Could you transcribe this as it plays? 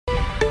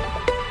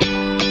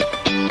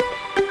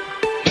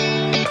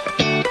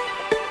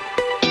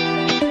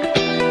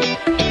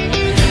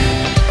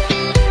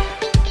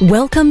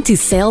Welcome to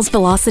Sales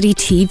Velocity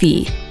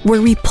TV,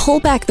 where we pull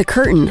back the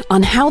curtain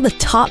on how the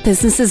top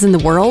businesses in the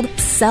world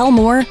sell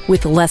more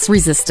with less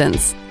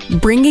resistance.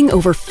 Bringing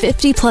over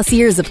 50 plus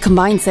years of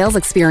combined sales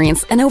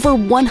experience and over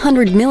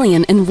 100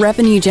 million in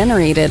revenue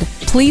generated,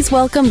 please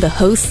welcome the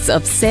hosts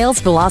of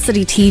Sales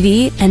Velocity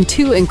TV and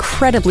two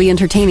incredibly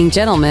entertaining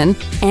gentlemen,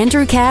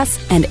 Andrew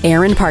Cass and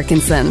Aaron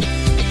Parkinson.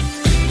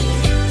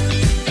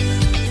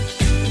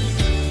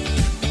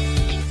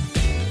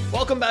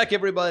 Welcome back,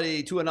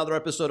 everybody, to another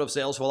episode of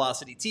Sales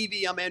Velocity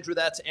TV. I'm Andrew,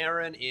 that's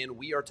Aaron, and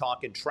we are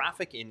talking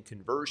traffic and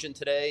conversion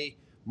today.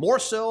 More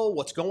so,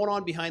 what's going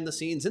on behind the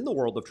scenes in the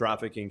world of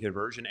traffic and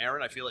conversion.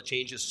 Aaron, I feel it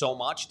changes so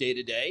much day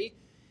to day,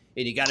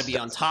 and you got to be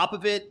on top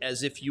of it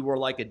as if you were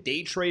like a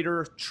day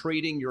trader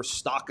trading your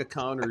stock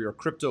account or your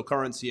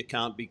cryptocurrency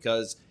account,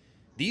 because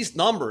these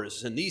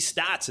numbers and these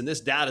stats and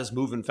this data is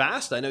moving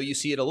fast. I know you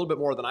see it a little bit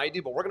more than I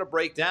do, but we're going to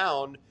break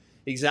down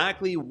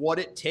exactly what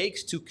it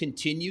takes to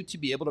continue to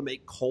be able to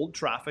make cold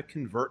traffic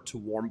convert to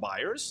warm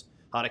buyers,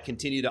 how to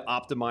continue to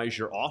optimize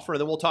your offer.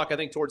 And then we'll talk, I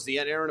think, towards the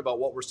end, Aaron, about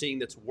what we're seeing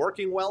that's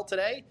working well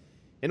today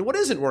and what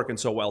isn't working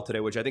so well today,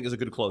 which I think is a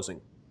good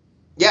closing.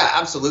 Yeah,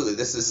 absolutely.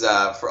 This is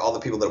for all the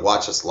people that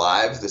watch us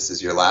live. This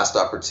is your last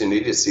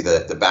opportunity to see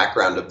the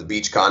background of the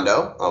beach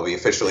condo. I'll be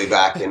officially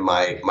back in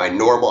my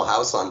normal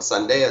house on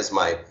Sunday as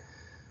my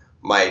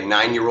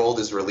 9-year-old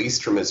is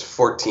released from his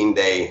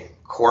 14-day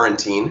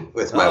quarantine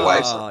with my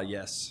wife.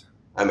 Yes.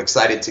 I'm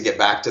excited to get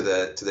back to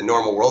the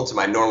normal world, to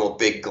my normal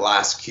big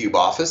glass cube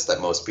office that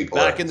most people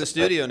back in the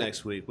studio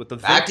next week with the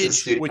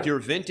vintage, with your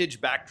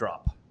vintage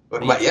backdrop.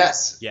 With my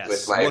yes.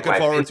 With my, looking my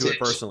forward vintage, to it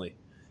personally.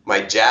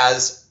 My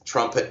jazz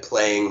trumpet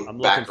playing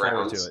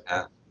background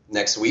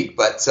next week.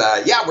 But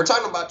we're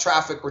talking about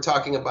traffic. We're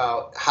talking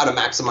about how to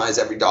maximize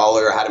every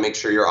dollar, how to make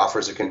sure your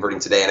offers are converting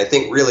today. And I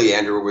think really,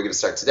 Andrew, where we're going to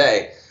start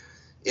today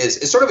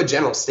is sort of a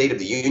general state of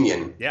the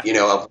union,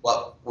 of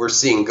what we're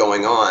seeing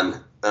going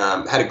on.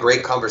 Had a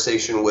great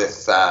conversation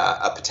with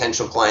a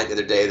potential client the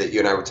other day that you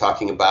and I were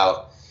talking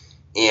about.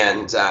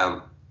 And,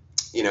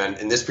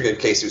 in this particular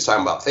case, he was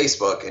talking about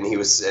Facebook and he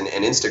was and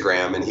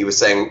Instagram. And he was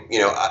saying,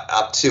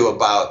 up to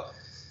about,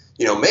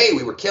 May,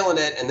 we were killing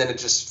it. And then it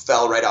just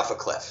fell right off a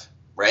cliff.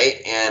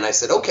 Right. And I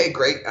said, OK,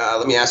 great.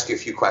 Let me ask you a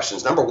few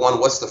questions. Number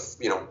one, what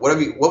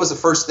was the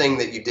first thing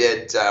that you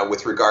did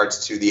with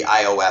regards to the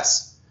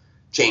iOS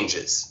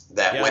changes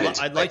that went into place?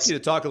 I'd like you to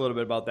talk a little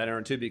bit about that,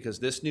 Aaron, too, because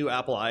this new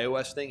Apple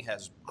iOS thing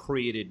has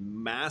created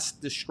mass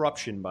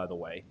disruption, by the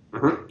way,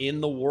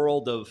 in the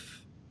world of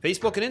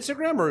Facebook and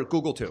Instagram, or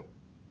Google too?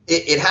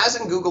 It has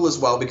in Google as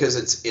well, because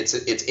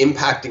it's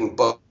impacting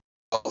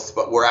both,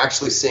 but we're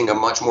actually seeing a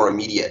much more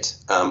immediate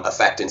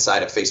effect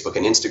inside of Facebook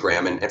and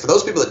Instagram. And for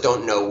those people that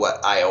don't know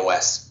what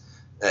iOS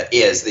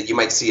is, that you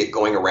might see it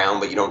going around,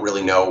 but you don't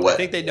really know what. I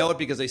think they know it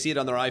because they see it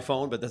on their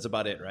iPhone, but that's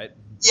about it, right?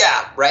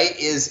 Yeah, right.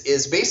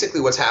 Is basically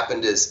what's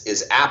happened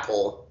is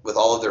Apple, with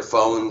all of their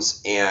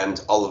phones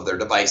and all of their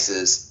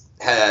devices,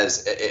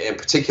 has, and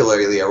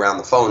particularly around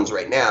the phones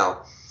right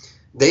now,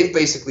 they've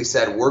basically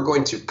said, we're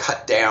going to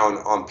cut down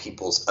on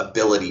people's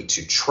ability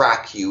to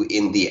track you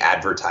in the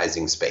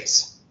advertising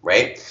space,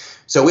 right?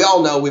 So we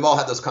all know, we've all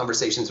had those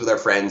conversations with our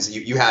friends.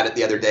 You had it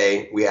the other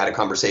day. We had a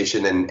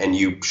conversation and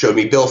you showed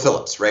me Bill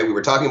Phillips, right? We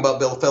were talking about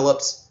Bill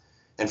Phillips,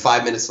 and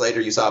 5 minutes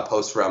later you saw a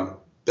post from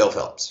Bill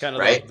Phillips. Kind of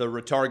right? the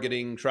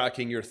retargeting,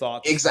 tracking your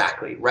thoughts.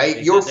 Exactly,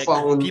 right? Your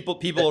phone.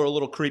 People are a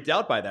little creeped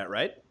out by that,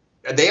 right?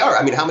 They are.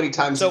 I mean, how many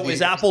times? So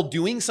is Apple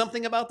doing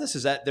something about this?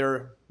 Is that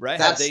their right?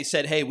 Have they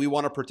said, hey, we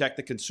want to protect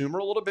the consumer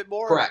a little bit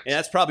more? Correct. And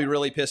that's probably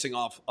really pissing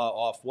off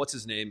what's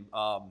his name?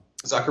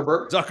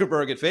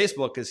 Zuckerberg at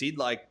Facebook, because he'd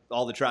like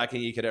all the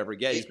tracking he could ever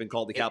get. He's been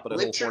called the Capitol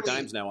Hill 4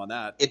 times now on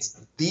that.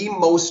 It's the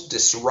most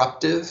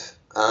disruptive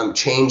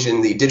change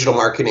in the digital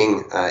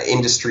marketing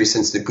industry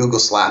since the Google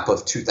slap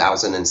of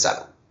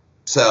 2007.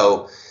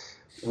 So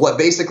what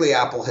basically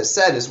Apple has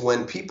said is,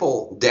 when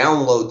people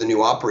download the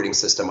new operating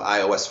system,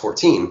 iOS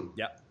 14,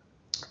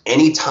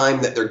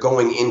 anytime that they're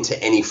going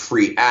into any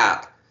free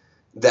app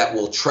that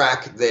will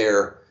track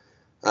their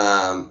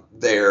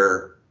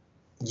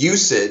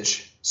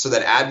usage, so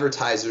that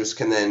advertisers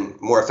can then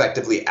more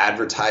effectively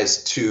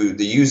advertise to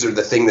the user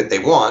the thing that they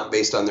want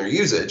based on their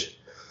usage,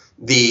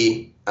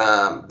 the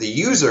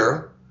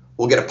user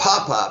will get a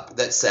pop-up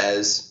that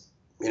says,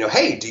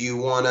 hey, do you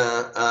want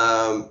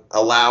to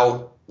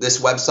allow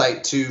this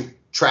website to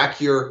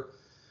track your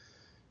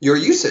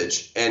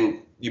usage?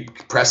 And you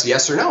press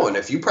yes or no. And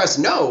if you press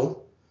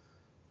no,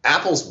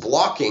 Apple's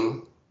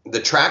blocking the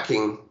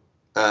tracking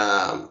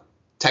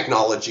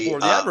technology for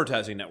the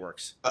advertising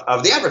networks.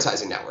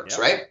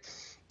 Right?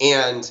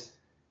 And,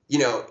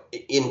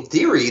 in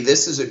theory,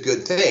 this is a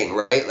good thing,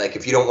 right? Like,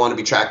 if you don't want to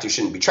be tracked, you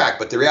shouldn't be tracked.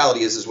 But the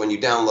reality is when you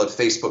download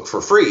Facebook for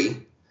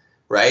free,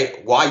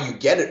 right, why you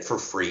get it for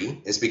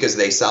free is because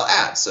they sell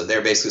ads. So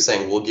they're basically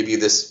saying, we'll give you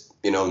this,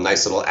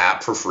 nice little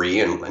app for free.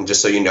 And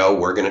just so you know,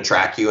 we're going to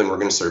track you and we're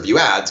going to serve you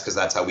ads, because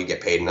that's how we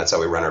get paid and that's how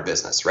we run our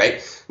business,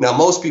 right? Now,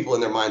 most people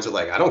in their minds are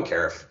like, I don't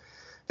care if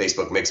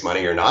Facebook makes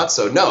money or not.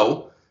 So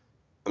no,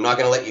 I'm not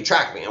going to let you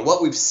track me. And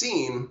what we've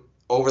seen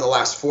over the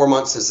last 4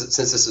 months since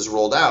this is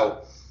rolled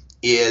out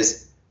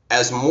is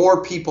as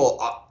more people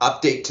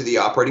update to the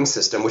operating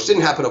system, which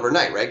didn't happen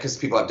overnight, right? Because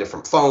people have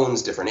different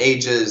phones, different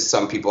ages.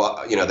 Some people,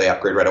 they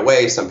upgrade right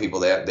away. Some people,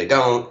 they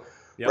don't,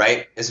 yep.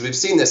 Right? As we've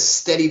seen this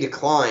steady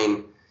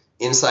decline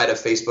inside of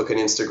Facebook and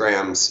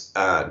Instagram's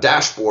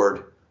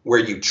dashboard, where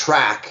you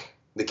track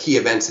the key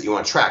events that you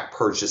want to track: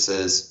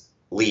 purchases,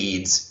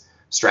 leads,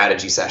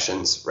 strategy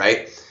sessions,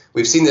 right?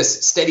 We've seen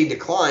this steady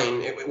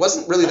decline. It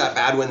wasn't really that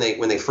bad when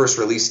they first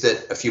released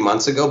it a few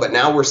months ago, but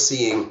now we're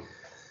seeing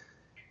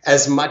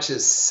as much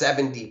as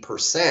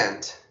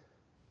 70%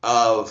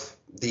 of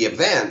the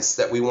events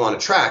that we want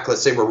to track.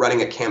 Let's say we're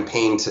running a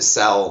campaign to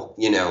sell,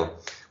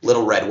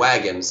 little red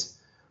wagons,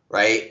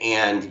 right?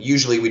 And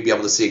usually we'd be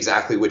able to see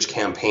exactly which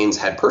campaigns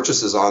had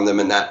purchases on them,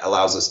 and that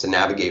allows us to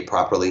navigate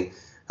properly.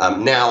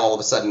 Now, all of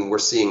a sudden, we're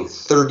seeing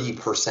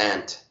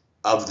 30%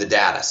 of the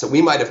data. So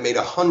we might have made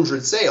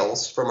 100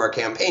 sales from our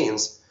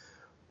campaigns,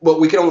 but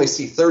we can only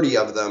see 30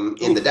 of them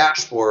in the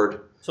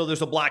dashboard. So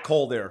there's a black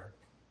hole there.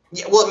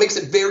 Yeah, well, it makes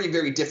it very,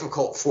 very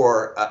difficult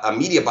for a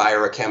media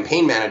buyer, a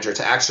campaign manager,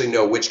 to actually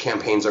know which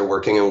campaigns are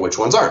working and which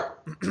ones aren't.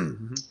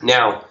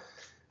 Now,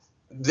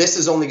 this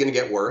is only going to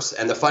get worse.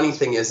 And the funny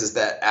thing is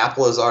that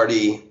Apple has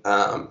already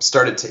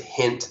started to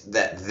hint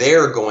that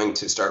they're going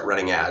to start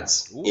running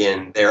ads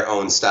in their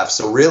own stuff.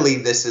 So really,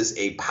 this is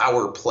a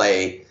power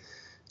play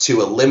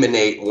to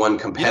eliminate one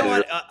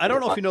competitor. I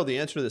don't know if you know the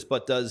answer to this,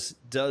 but does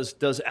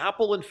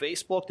Apple and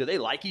Facebook, do they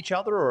like each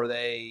other, or are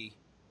they?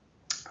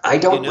 I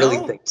don't really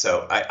think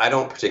so. I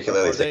don't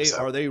particularly think so.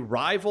 Are they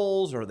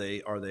rivals? Are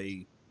they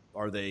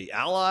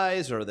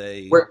allies? Are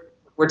they?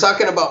 We're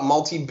talking about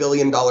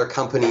multi-billion-dollar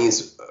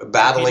companies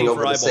battling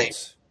over the same.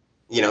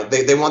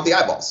 They want the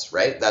eyeballs,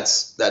 right?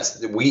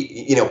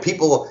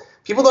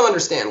 People don't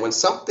understand when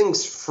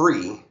something's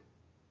free,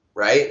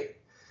 right?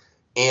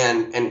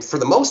 And for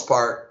the most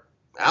part,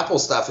 Apple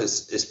stuff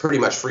is pretty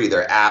much free.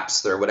 Their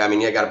apps,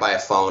 you got to buy a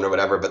phone or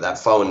whatever, but that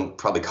phone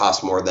probably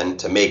costs more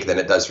to make than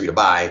it does for you to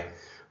buy.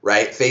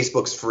 Right?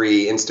 Facebook's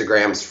free,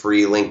 Instagram's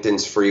free,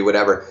 LinkedIn's free,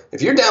 whatever.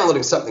 If you're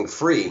downloading something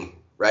free,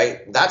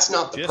 right, that's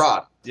not the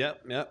product.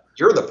 Yep.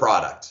 You're the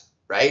product,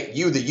 right?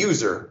 You, the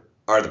user,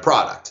 are the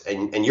product,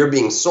 and you're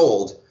being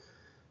sold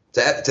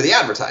to the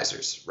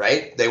advertisers,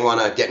 right? They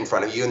want to get in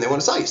front of you and they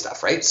want to sell you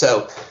stuff, right?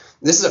 So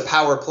this is a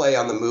power play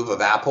on the move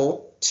of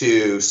Apple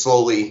to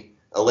slowly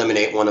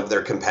eliminate one of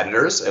their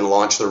competitors and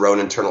launch their own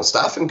internal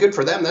stuff. And good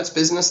for them. That's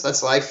business.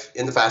 That's life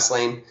in the fast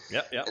lane.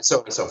 Yep. And so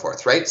on and so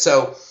forth, right?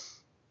 So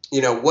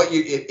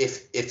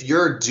if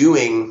you're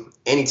doing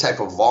any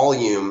type of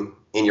volume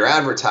in your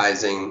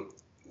advertising,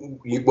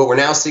 what we're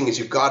now seeing is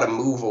you've got to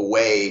move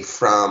away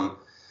from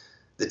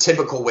the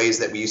typical ways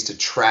that we used to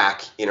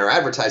track in our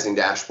advertising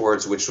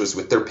dashboards, which was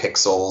with their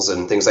pixels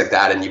and things like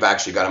that. And you've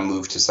actually got to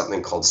move to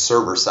something called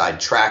server-side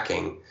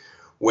tracking,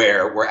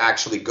 where we're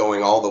actually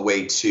going all the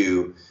way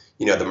to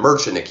the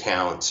merchant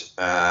account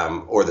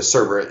or the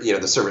server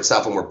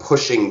itself, and we're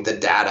pushing the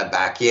data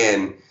back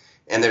in.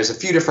 And there's a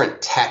few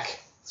different tech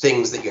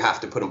things that you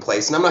have to put in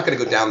place. And I'm not going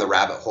to go down the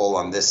rabbit hole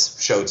on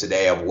this show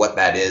today of what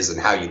that is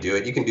and how you do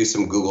it. You can do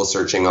some Google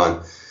searching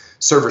on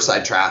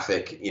server-side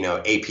traffic,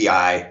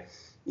 API,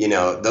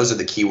 those are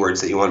the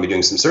keywords that you want to be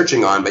doing some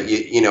searching on. But,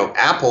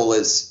 Apple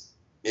is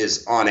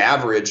on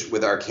average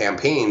with our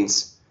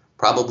campaigns,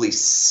 probably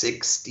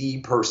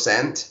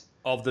 60%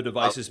 of the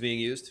devices being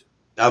used.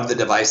 Of the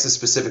devices,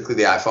 specifically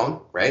the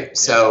iPhone, right? Yeah,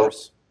 so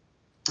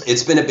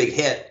it's been a big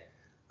hit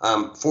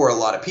for a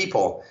lot of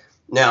people.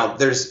 Now,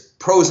 there's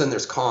pros and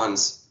there's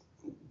cons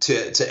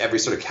to every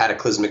sort of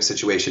cataclysmic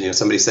situation.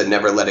 Somebody said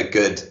never let a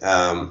good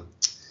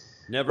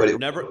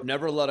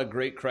never let a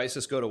great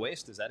crisis go to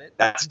waste. Is that it?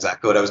 That's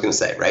exactly what I was going to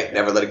say, right? Yeah.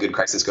 Never let a good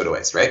crisis go to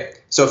waste, right?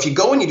 So if you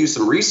go and you do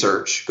some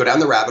research, go down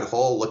the rabbit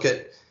hole, look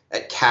at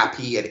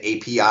CAPI, at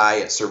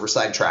API, at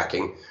server-side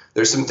tracking,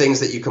 there's some things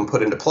that you can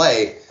put into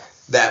play.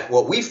 That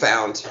what we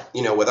found,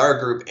 with our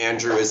group,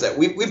 Andrew, is that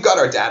we've got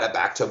our data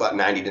back to about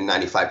 90 to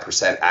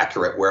 95%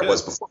 accurate where it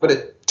was before, but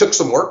it took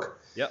some work.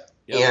 Yep.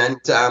 And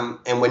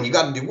when you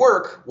got to do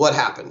work, what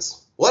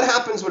happens? What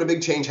happens when a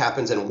big change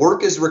happens and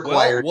work is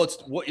required? Well,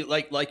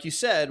 like you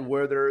said,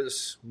 where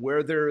there's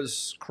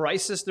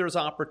crisis, there's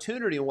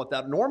opportunity, and what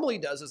that normally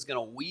does is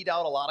going to weed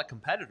out a lot of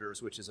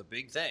competitors, which is a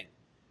big thing.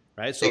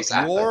 Right. So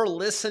exactly. If you're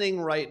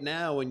listening right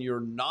now and you're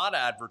not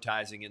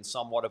advertising in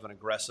somewhat of an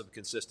aggressive,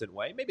 consistent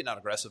way, maybe not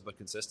aggressive, but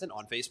consistent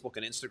on Facebook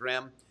and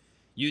Instagram,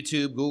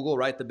 YouTube, Google,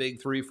 right? The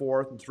big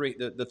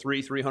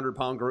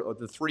 300-pound or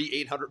the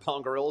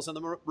 800-pound gorillas in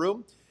the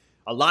room.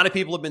 A lot of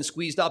people have been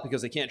squeezed out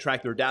because they can't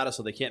track their data,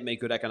 so they can't make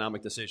good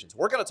economic decisions.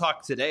 We're going to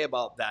talk today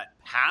about that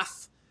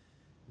path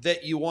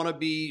that you want to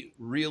be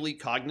really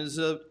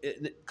cognizant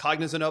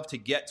of to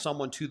get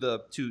someone to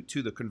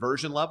the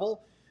conversion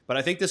level. But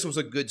I think this was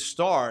a good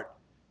start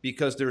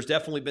because there's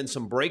definitely been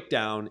some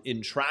breakdown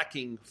in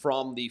tracking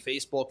from the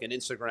Facebook and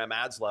Instagram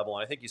ads level.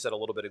 And I think you said a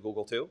little bit of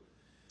Google too.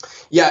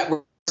 Yeah,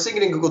 we're seeing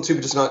it in Google too,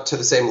 but just not to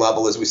the same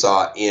level as we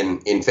saw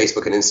in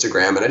Facebook and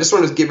Instagram. And I just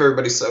wanted to give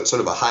everybody sort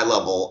of a high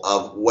level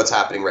of what's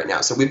happening right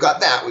now. So we've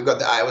got that. We've got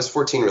the iOS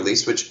 14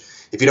 release, which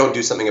if you don't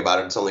do something about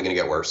it, it's only going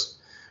to get worse.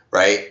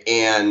 Right.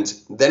 And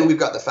then we've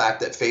got the fact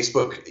that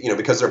Facebook,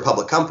 because they're a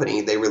public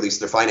company, they release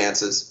their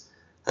finances,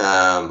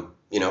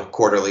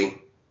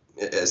 quarterly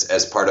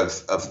as part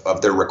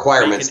of their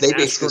requarements. They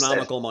basically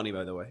astronomical money,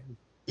 by the way.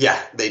 Yeah,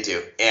 they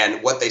do.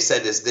 And what they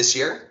said is this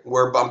year,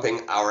 we're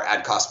bumping our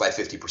ad cost by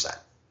 50%.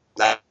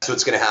 That's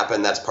what's going to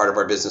happen. That's part of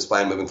our business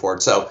plan moving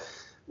forward. So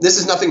this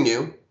is nothing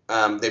new.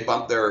 They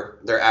bump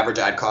their average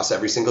ad costs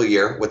every single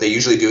year. What they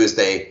usually do is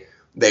they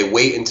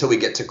wait until we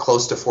get to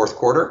close to fourth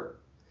quarter.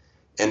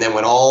 And then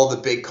when all the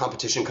big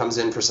competition comes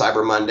in for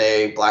Cyber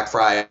Monday, Black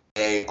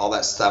Friday, all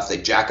that stuff, they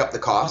jack up the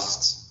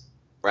costs,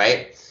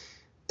 right?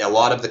 A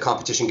lot of the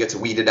competition gets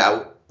weeded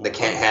out. They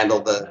can't handle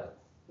the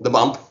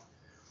bump.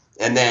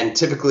 And then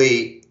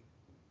typically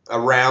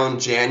around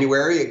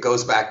January, it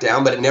goes back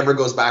down, but it never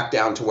goes back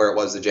down to where it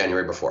was the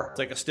January before. It's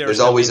like a stair. There's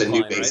always a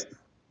new base.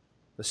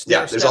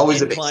 Right? There's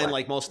always a baseline,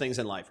 like most things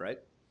in life, right?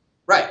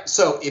 Right.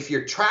 So if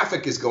your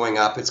traffic is going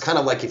up, it's kind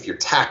of like if your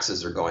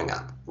taxes are going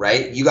up,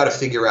 right? You got to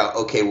figure out,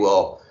 okay,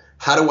 well,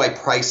 how do I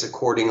price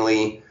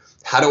accordingly?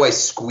 How do I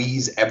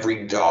squeeze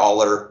every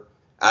dollar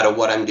out of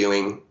what I'm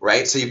doing,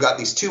 right? So you've got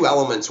these two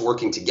elements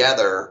working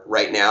together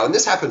right now. And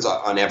this happens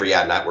on every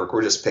ad network.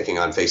 We're just picking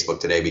on Facebook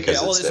today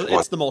because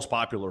it's the most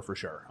popular for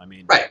sure. I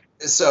mean, right.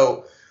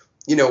 So,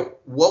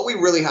 what we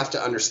really have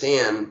to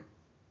understand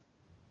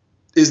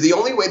is the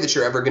only way that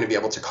you're ever going to be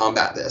able to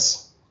combat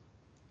this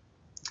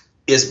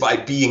is by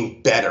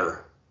being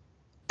better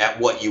at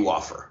what you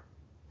offer.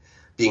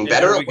 Being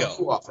better at what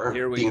you offer,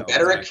 being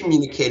better at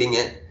communicating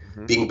it,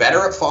 being better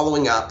at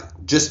following up.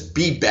 Just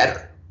be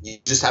better. You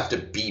just have to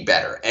be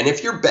better. And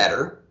if you're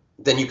better,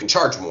 then you can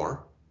charge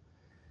more.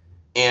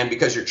 And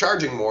because you're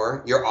charging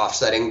more, you're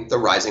offsetting the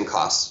rising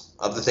costs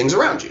of the things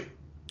around you.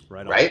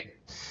 Right?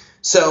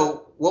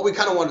 So what we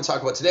kind of want to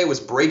talk about today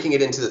was breaking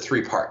it into the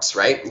three parts,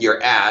 right?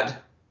 Your ad,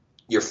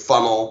 your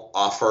funnel,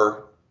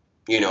 offer,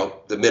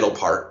 the middle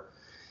part,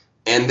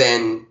 and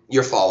then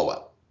your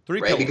follow-up.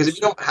 Right? Pillars. Because if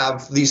you don't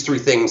have these three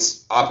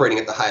things operating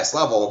at the highest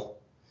level,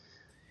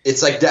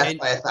 it's like death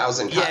by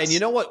 1,000 cuts. Yeah, and you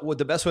know what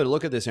the best way to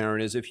look at this,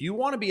 Aaron, is if you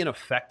want to be an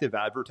effective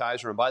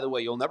advertiser, and by the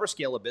way, you'll never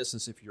scale a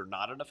business if you're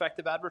not an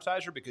effective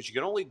advertiser because you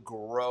can only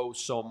grow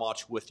so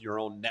much with your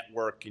own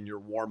network and your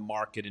warm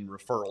market and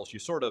referrals. You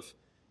sort of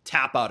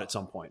tap out at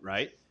some point,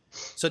 right?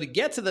 So to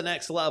get to the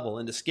next level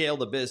and to scale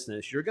the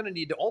business, you're going to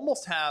need to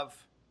almost have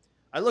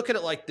 – I look at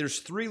it like there's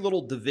three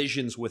little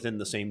divisions within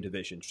the same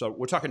division. So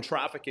we're talking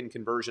traffic and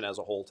conversion as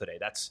a whole today.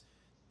 That's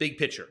big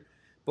picture.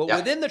 But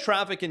within the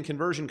traffic and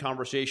conversion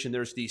conversation,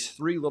 there's these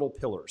three little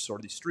pillars or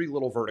these three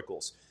little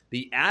verticals.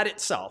 The ad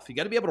itself, you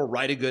got to be able to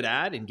write a good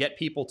ad and get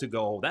people to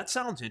go, that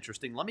sounds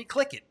interesting. Let me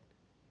click it.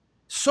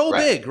 So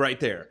big right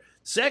there.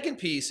 Second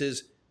piece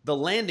is the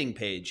landing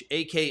page,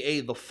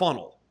 a.k.a. the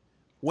funnel.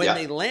 When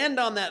they land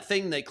on that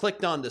thing they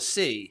clicked on to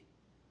see,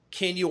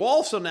 can you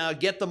also now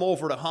get them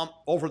over the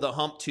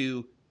hump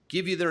to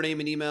give you their name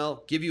and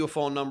email, give you a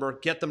phone number,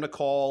 get them to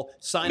call,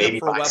 sign up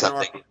for a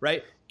webinar,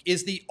 right?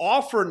 Is the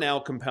offer now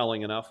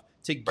compelling enough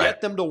to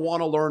get them to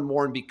want to learn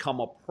more and become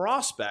a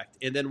prospect?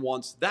 And then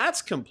once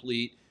that's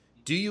complete,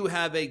 do you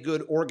have a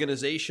good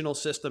organizational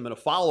system and a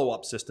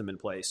follow-up system in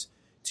place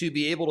to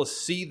be able to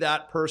see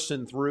that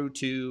person through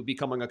to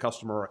becoming a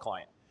customer or a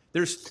client?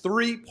 There's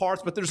three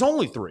parts, but there's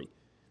only three,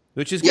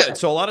 which is good. Yeah.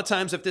 So a lot of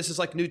times if this is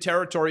like new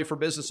territory for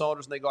business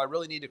owners and they go, I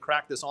really need to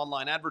crack this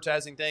online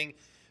advertising thing.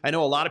 I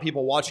know a lot of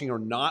people watching are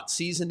not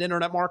seasoned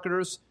internet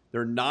marketers.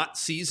 They're not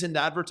seasoned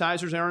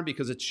advertisers, Aaron,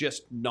 because it's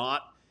just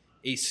not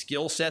a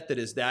skill set that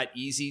is that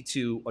easy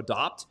to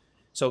adopt.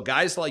 So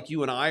guys like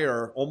you and I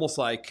are almost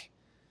like,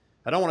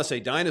 I don't want to say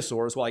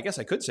dinosaurs. Well, I guess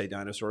I could say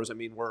dinosaurs. I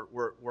mean,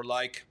 we're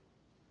like,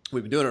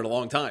 we've been doing it a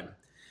long time.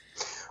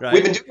 Right?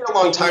 We've been doing it a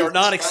long time. We're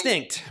not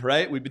extinct,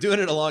 right? We've been doing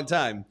it a long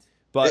time.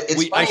 But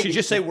I should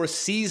just say we're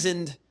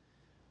seasoned.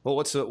 Well,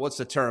 what's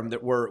the term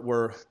that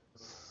we're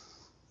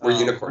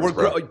unicorns.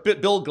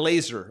 Bill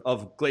Glazer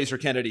of Glazer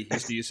Kennedy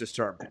used to use this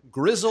term.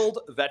 Grizzled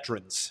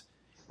veterans.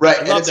 Right.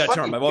 I love that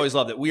term. I've always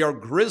loved it. We are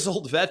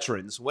grizzled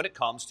veterans when it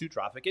comes to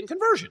traffic and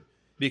conversion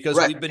because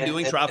we've been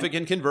doing traffic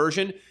and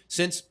conversion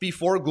since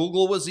before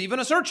Google was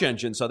even a search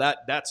engine. So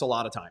that's a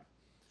lot of time.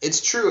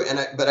 It's true.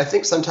 But I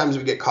think sometimes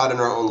we get caught in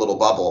our own little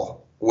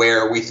bubble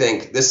where we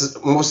think this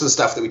is most of the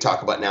stuff that we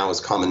talk about now is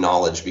common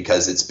knowledge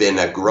because it's been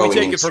a growing. We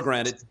take it for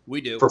granted.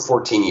 We do. For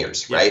 14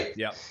 years, right?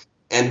 Yeah.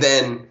 And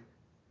then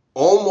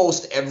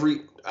almost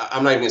every,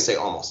 I'm not even going to say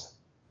almost,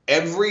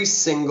 every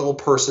single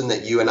person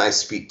that you and I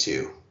speak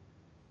to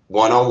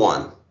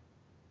one-on-one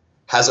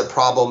has a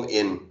problem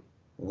in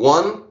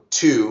one,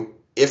 two,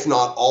 if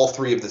not all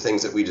three of the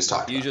things that we just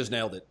talked about. You just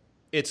nailed it.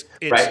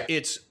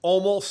 It's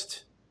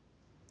almost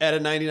at a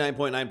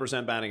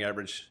 99.9% batting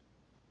average.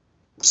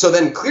 So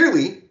then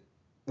clearly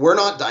we're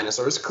not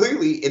dinosaurs.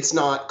 Clearly it's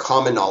not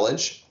common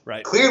knowledge.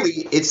 Right.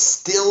 Clearly it's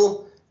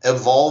still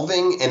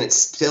evolving and it's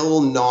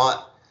still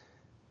not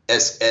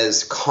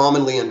as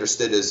commonly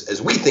understood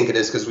as we think it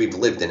is because we've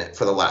lived in it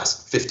for the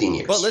last 15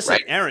 years. But listen,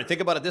 Aaron,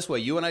 think about it this way.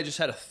 You and I just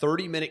had a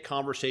 30-minute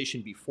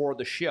conversation before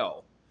the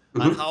show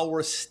on how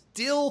we're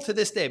still to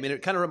this day. I mean,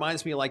 it kind of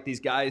reminds me of like these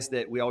guys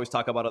that we always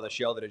talk about on the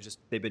show that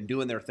they've been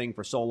doing their thing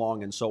for so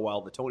long and so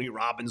well. The Tony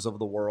Robbins of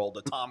the world,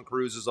 the Tom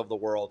Cruises of the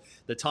world,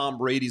 the Tom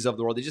Bradys of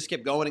the world. They just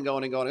kept going and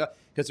going and going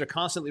because they're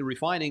constantly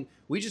refining.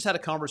 We just had a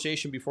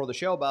conversation before the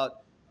show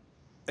about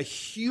a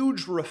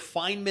huge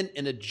refinement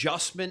and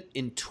adjustment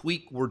and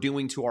tweak we're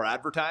doing to our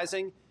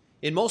advertising.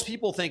 And most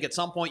people think at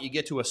some point you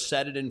get to a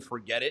set it and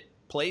forget it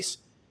place,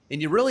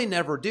 and you really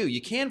never do.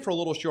 You can for a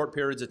little short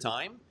periods of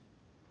time,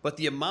 but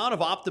the amount of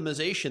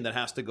optimization that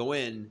has to go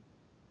in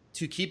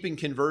to keeping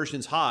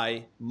conversions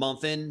high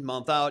month in,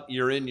 month out,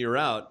 year in, year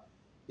out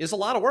is a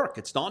lot of work.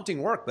 It's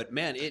daunting work, but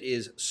man, it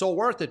is so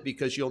worth it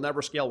because you'll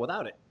never scale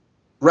without it.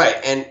 Right.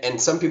 And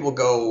some people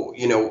go,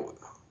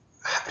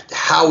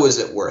 how is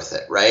it worth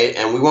it, right?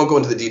 And we won't go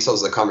into the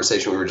details of the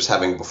conversation we were just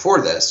having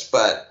before this,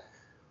 but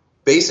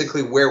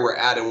basically where we're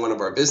at in one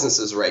of our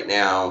businesses right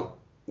now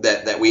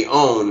that we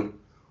own,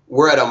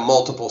 we're at a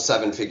multiple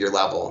seven-figure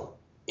level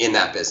in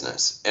that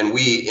business. And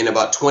we, in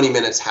about 20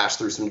 minutes, hash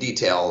through some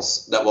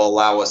details that will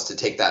allow us to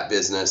take that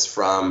business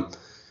from,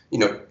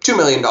 $2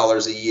 million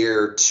a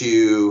year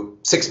to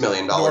 $6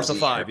 million North a of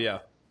year. 5, yeah.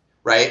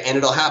 Right? And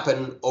it'll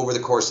happen over the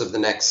course of the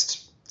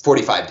next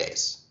 45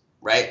 days.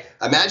 Right?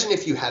 Imagine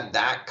if you had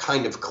that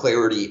kind of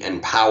clarity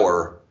and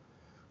power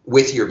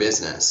with your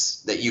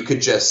business, that you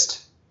could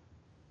just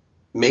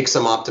make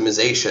some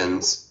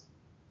optimizations,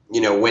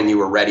 when you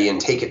were ready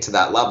and take it to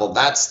that level.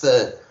 That's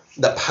the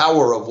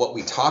power of what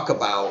we talk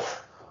about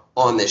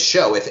on this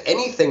show. If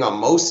anything, on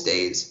most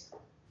days,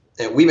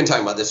 and we've been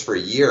talking about this for a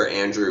year,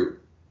 Andrew,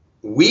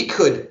 we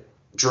could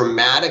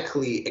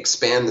dramatically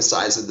expand the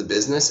size of the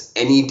business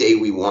any day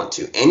we want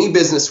to. Any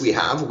business we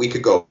have, we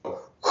could go,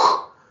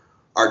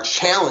 our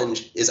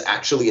challenge is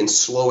actually in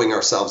slowing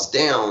ourselves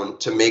down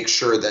to make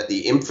sure that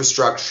the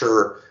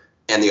infrastructure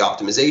and the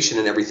optimization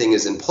and everything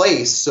is in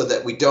place so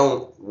that we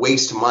don't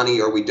waste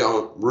money or we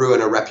don't ruin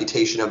a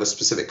reputation of a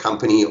specific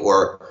company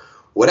or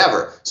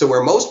whatever. So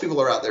where most people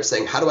are out there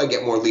saying, how do I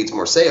get more leads,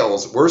 more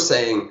sales? We're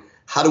saying,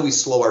 how do we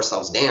slow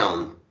ourselves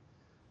down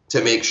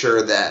to make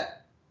sure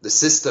that the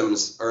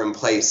systems are in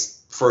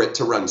place for it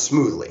to run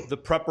smoothly? The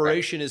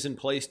preparation is in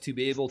place to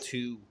be able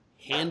to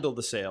handle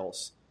the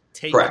sales,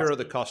 take Correct. care of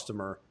the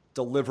customer,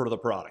 deliver the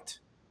product.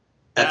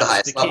 At the That's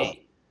highest the key. level.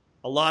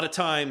 A lot of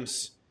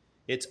times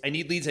it's, I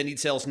need leads, I need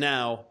sales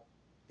now.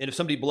 And if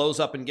somebody blows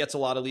up and gets a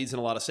lot of leads and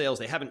a lot of sales,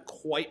 they haven't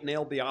quite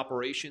nailed the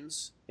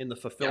operations and the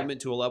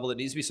fulfillment to a level that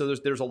needs to be. So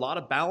there's a lot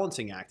of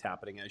balancing act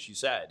happening, as you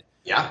said.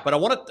 Yeah. But I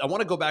want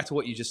to go back to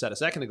what you just said a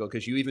second ago,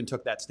 because you even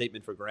took that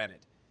statement for granted.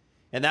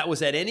 And that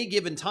was, at any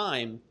given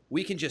time,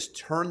 we can just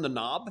turn the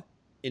knob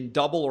and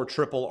double or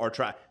triple our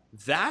track.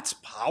 That's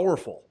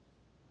powerful.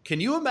 Can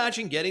you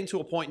imagine getting to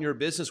a point in your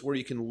business where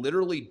you can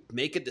literally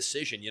make a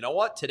decision? You know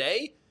what?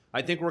 Today,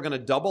 I think we're going to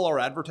double our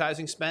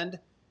advertising spend,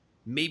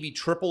 maybe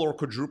triple or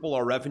quadruple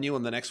our revenue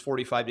in the next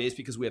 45 days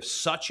because we have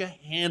such a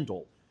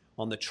handle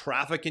on the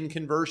traffic and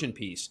conversion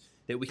piece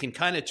that we can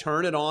kind of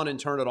turn it on and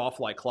turn it off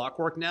like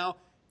clockwork now.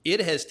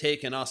 It has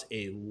taken us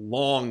a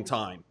long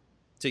time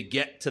to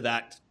get to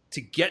that,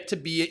 to get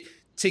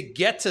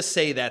to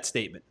say that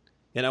statement.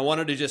 And I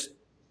wanted to just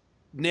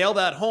nail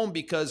that home,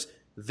 because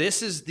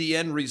this is the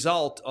end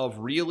result of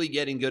really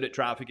getting good at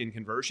traffic and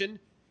conversion,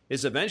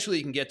 is eventually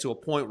you can get to a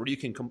point where you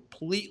can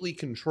completely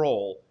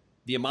control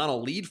the amount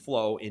of lead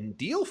flow and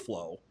deal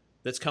flow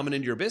that's coming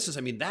into your business.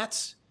 I mean,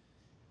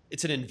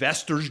 it's an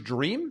investor's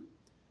dream.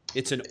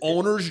 It's an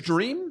owner's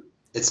dream.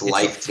 It's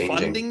life-changing. A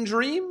funding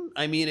dream.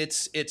 I mean,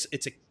 it's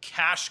a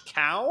cash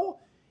cow,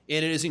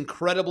 and it is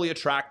incredibly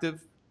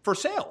attractive for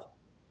sale.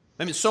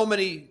 I mean, so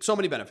many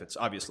benefits,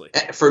 obviously.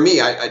 For me,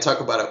 I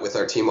talk about it with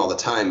our team all the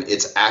time.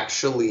 It's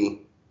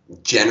actually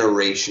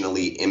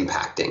generationally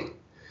impacting,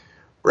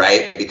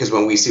 right? Because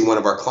when we see one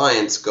of our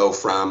clients go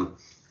from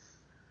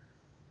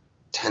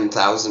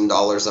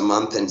 $10,000 a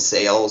month in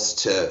sales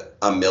to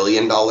 $1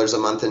 million a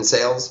month in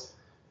sales,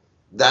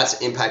 that's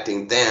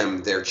impacting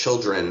them, their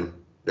children,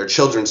 their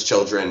children's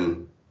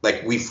children.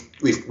 Like we've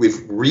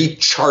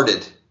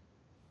recharted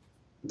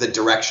the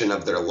direction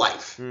of their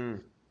life,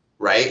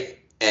 right?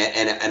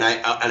 And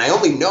I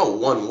only know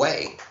one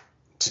way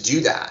to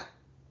do that,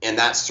 and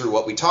that's through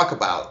what we talk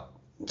about.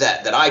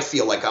 That I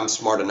feel like I'm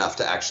smart enough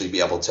to actually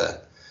be able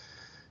to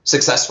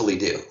successfully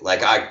do.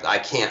 Like I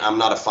can't. I'm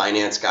not a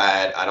finance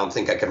guy. I don't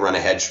think I could run a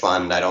hedge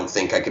fund. I don't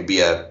think I could be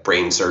a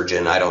brain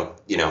surgeon. I don't.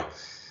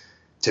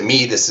 To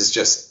me, this is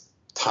just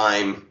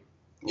time,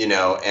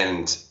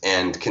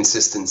 and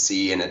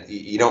consistency. And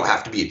you don't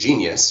have to be a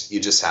genius. You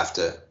just have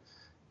to,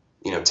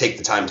 take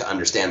the time to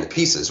understand the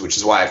pieces. Which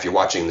is why, if you're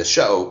watching the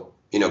show,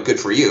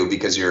 good for you,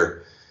 because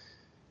you're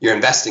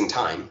investing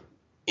time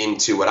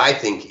into what I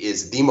think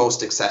is the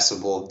most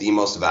accessible, the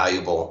most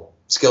valuable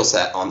skill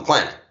set on the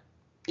planet.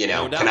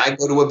 No doubt. Can I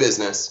go to a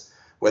business,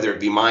 whether it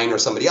be mine or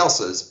somebody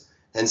else's,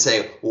 and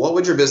say, what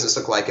would your business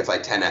look like if I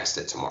 10x'd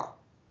it tomorrow?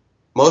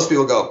 Most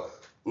people go,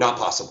 not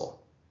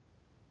possible,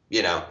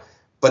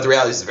 but the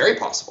reality is very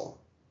possible.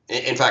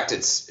 In fact,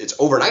 it's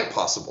overnight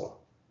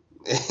possible.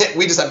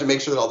 We just have to make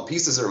sure that all the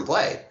pieces are in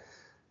play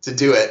to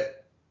do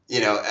it,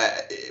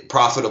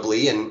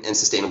 profitably and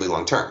sustainably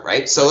long term,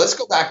 right? So let's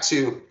go back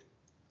to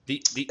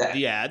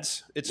the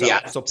ads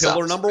itself. So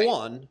pillar number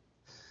one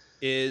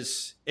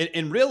is,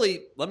 and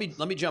really, let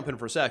me jump in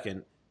for a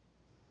second.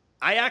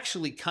 I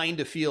actually kind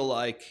of feel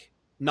like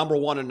number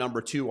one and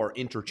number two are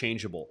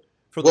interchangeable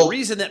for the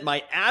reason that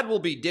my ad will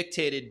be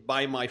dictated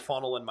by my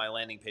funnel and my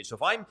landing page. So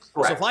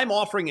if I'm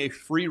offering a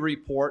free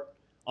report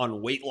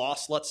on weight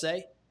loss, let's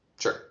say,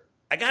 sure,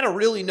 I got to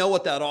really know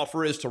what that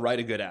offer is to write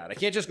a good ad. I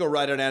can't just go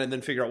write an ad and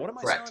then figure out what am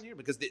I selling here,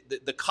 because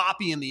the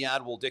copy in the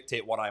ad will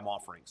dictate what I'm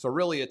offering. So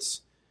really,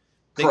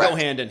 they go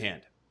hand in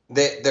hand.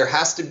 There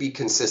has to be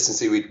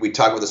consistency. We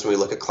talk about this when we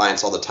look at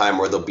clients all the time,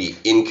 where there'll be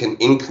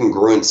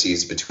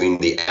incongruencies between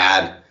the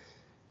ad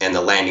and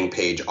the landing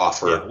page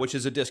offer, which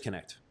is a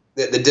disconnect.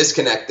 The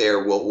disconnect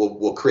there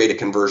will create a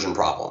conversion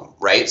problem,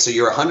 right? So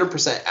you're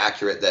 100%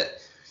 accurate that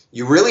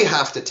you really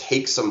have to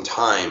take some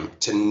time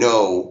to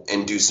know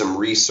and do some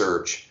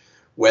research,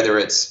 whether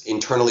it's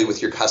internally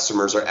with your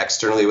customers or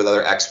externally with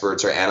other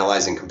experts or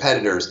analyzing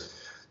competitors,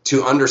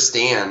 to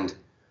understand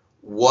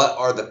what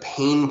are the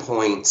pain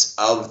points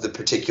of the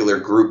particular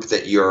group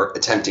that you're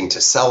attempting to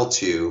sell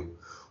to.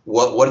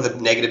 What are the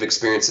negative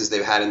experiences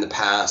they've had in the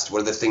past?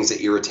 What are the things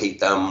that irritate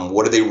them?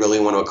 What do they really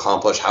want to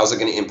accomplish? How's it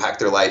going to impact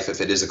their life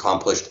if it is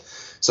accomplished?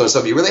 So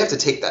you really have to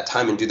take that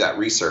time and do that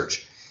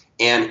research.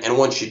 And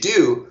once you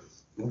do,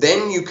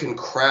 then you can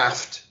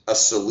craft a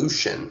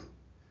solution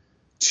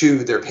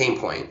to their pain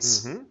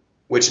points,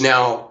 which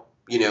now,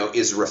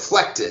 is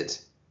reflected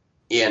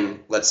in,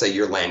 let's say,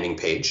 your landing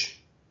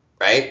page,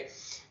 right?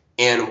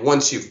 And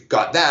once you've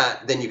got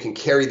that, then you can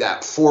carry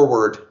that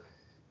forward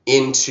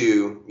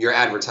into your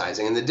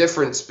advertising. And the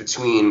difference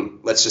between,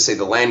 let's just say,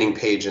 the landing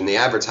page and the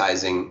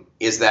advertising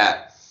is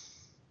that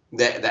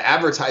the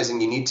advertising,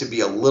 you need to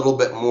be a little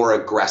bit more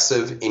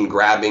aggressive in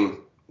grabbing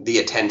the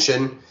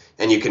attention,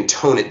 and you can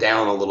tone it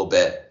down a little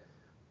bit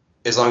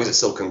as long as it's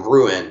still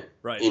congruent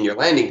in your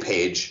landing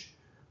page,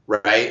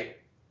 right?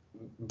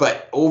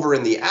 But over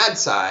in the ad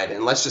side,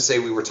 and let's just say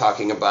we were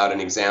talking about an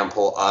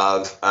example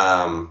of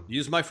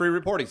use my free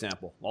report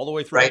example all the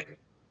way through. Right.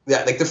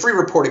 Yeah, like the free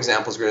report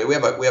example is great. We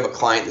have a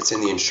client that's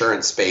in the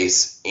insurance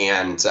space,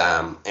 and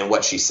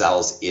what she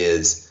sells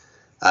is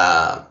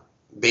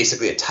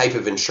basically a type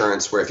of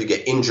insurance where if you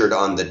get injured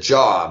on the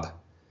job,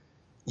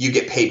 you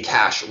get paid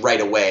cash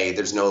right away.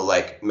 There's no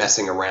like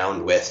messing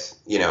around with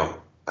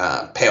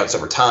payouts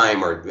over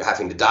time or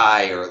having to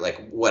die or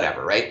like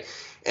whatever, right?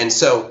 And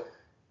so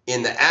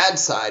in the ad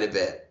side of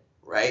it,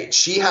 right,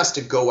 she has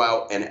to go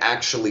out and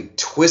actually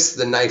twist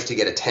the knife to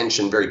get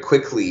attention very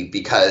quickly,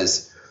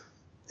 because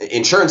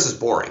insurance is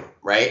boring,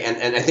 right?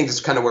 And I think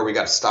that's kind of where we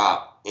got to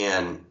stop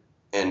and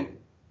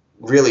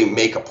really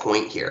make a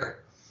point here.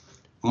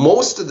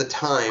 Most of the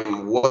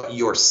time, what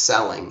you're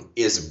selling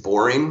is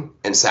boring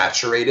and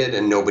saturated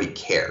and nobody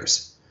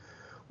cares.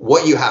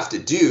 What you have to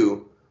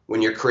do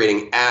when you're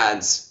creating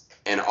ads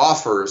and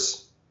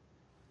offers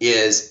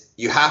is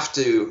you have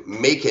to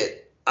make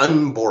it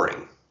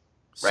unboring,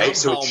 right?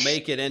 Somehow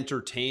make it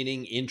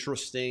entertaining,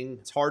 interesting.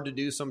 It's hard to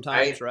do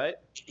sometimes, right?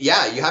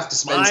 Yeah, you have to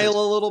smile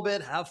a little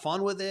bit, have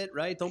fun with it,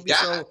 right? Don't be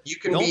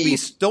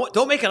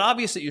don't make it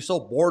obvious that you're so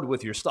bored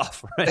with your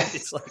stuff, right?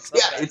 It's like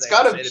it's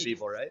got to be to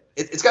people, right?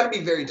 It's got to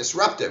be very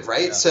disruptive,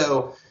 right? Yeah.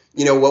 So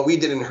what we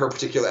did in her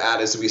particular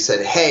ad is we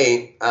said,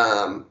 hey,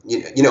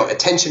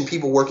 attention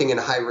people working in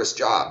high risk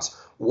jobs.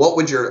 What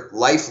would your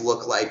life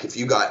look like if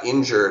you got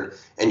injured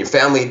and your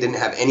family didn't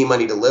have any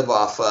money to live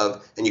off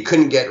of, and you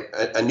couldn't get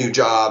a new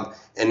job,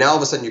 and now all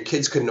of a sudden your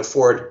kids couldn't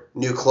afford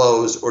new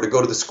clothes or to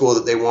go to the school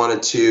that they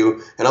wanted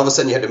to, and all of a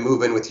sudden you had to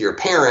move in with your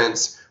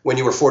parents when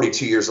you were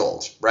 42 years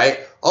old, right?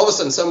 All of a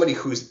sudden somebody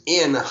who's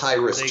in a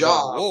high-risk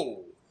job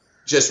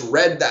just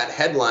read that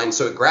headline,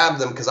 so it grabbed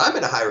them because I'm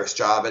in a high-risk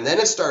job, and then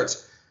it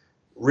starts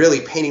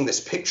really painting this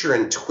picture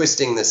and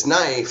twisting this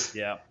knife,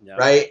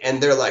 right?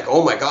 And they're like,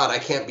 oh my God, I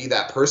can't be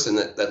that person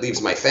that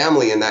leaves my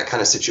family in that kind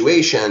of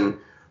situation,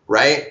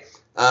 right?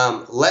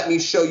 Let me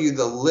show you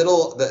the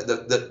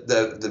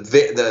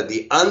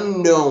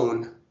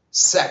unknown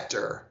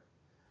sector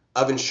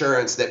of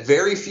insurance that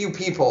very few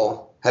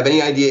people have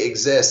any idea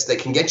exists, that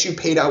can get you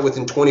paid out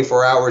within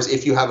 24 hours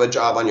if you have a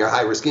job on your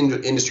high-risk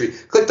industry.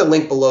 Click the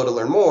link below to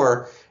learn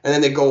more, and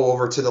then they go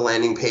over to the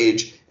landing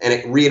page, and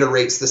it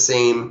reiterates the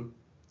same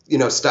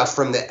stuff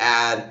from the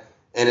ad,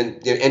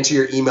 and enter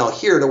your email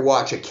here to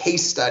watch a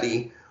case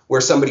study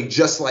where somebody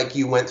just like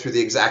you went through the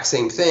exact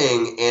same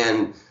thing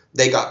and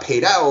they got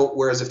paid out,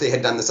 whereas if they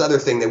had done this other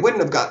thing, they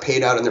wouldn't have got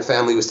paid out and their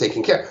family was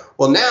taken care of.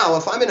 Well, now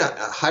if I'm in a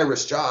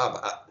high-risk job,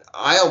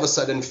 I all of a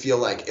sudden feel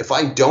like if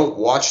I don't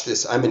watch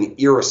this, I'm an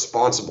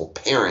irresponsible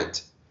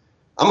parent.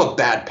 I'm a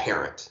bad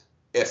parent.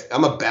 If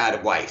I'm a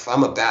bad wife,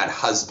 I'm a bad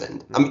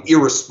husband. I'm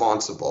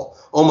irresponsible.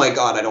 Oh my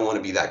God, I don't want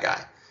to be that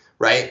guy,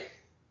 right?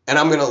 And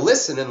I'm going to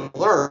listen and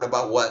learn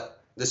about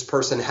what this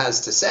person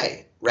has to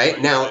say, right?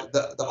 Now,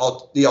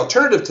 the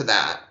alternative to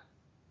that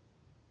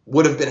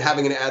would have been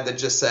having an ad that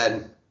just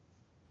said,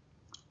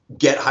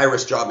 get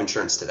high-risk job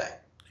insurance today.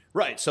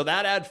 Right. So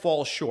that ad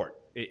falls short.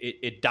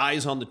 it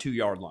dies on the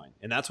 2-yard line.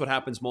 And that's what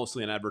happens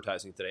mostly in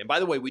advertising today. And by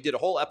the way, we did a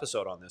whole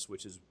episode on this,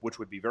 which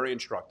would be very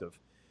instructive,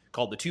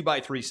 called the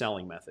 2x3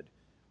 selling method,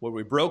 where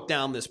we broke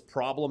down this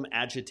problem,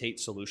 agitate,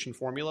 solution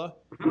formula,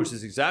 which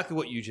is exactly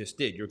what you just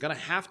did. You're going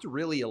to have to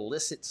really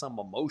elicit some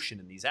emotion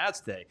in these ads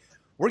today.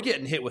 We're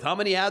getting hit with how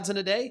many ads in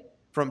a day?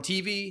 From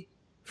TV,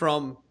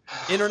 from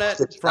internet,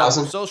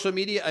 50,000. From social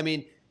media. I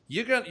mean,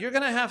 you're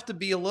gonna have to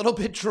be a little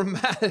bit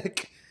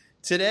dramatic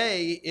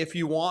today if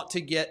you want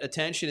to get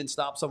attention and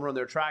stop someone on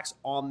their tracks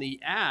on the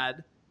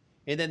ad.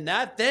 And then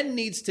that then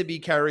needs to be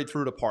carried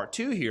through to part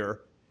 2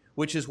 here,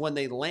 which is when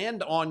they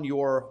land on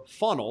your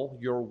funnel,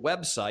 your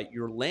website,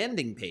 your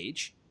landing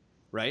page,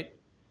 right?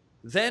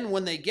 Then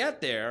when they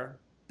get there,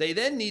 they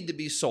then need to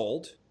be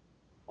sold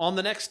on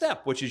the next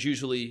step, which is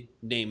usually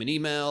name and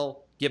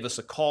email, give us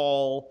a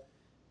call,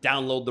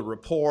 download the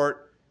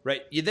report,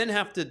 right? You then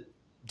have to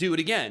do it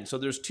again. So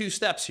there's 2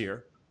 steps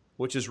here,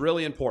 which is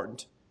really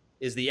important,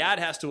 is the ad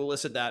has to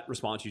elicit that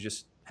response you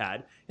just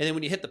had. And then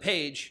when you hit the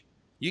page,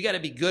 you got to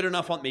be good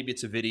enough on, maybe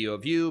it's a video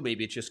of you,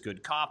 maybe it's just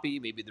good copy,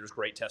 maybe there's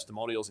great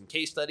testimonials and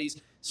case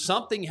studies.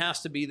 Something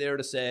has to be there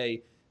to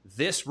say,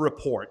 this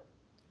report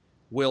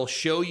will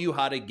show you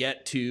how to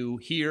get to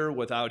here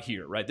without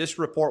here, right? This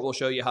report will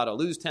show you how to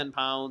lose 10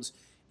 pounds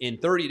in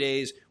 30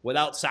 days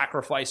without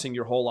sacrificing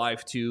your whole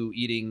life to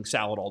eating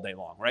salad all day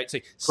long, right? So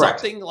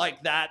something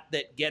like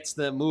that gets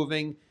them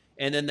moving,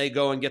 and then they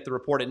go and get the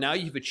report. And now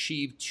you've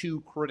achieved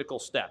 2 critical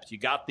steps. You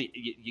got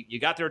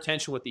their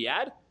attention with the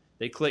ad.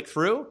 They click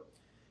through.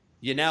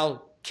 You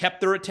now kept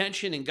their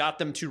attention and got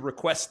them to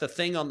request the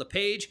thing on the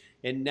page.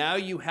 And now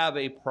you have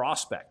a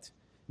prospect.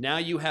 Now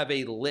you have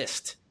a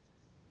list,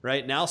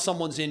 right? Now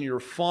someone's in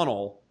your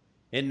funnel.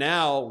 And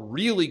now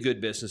really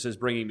good business is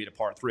bringing me to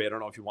part 3. I don't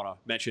know if you want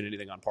to mention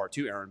anything on part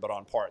 2, Aaron, but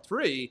on part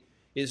 3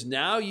 is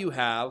now you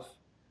have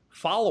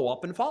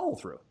follow-up and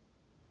follow-through,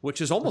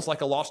 which is almost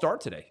like a lost art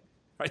today.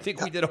 I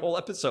think we did a whole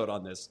episode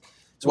on this.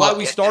 It's why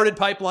we started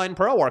Pipeline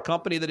Pro, our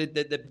company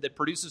that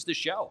produces this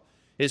show,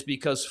 is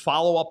because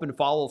follow-up and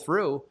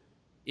follow-through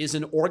is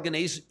an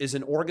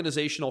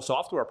organizational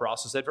software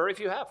process that very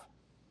few have.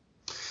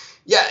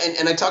 Yeah,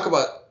 and I talk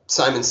about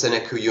Simon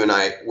Sinek, who you and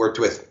I worked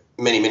with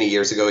many, many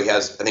years ago. He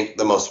has, I think,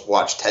 the most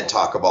watched TED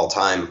Talk of all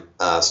time,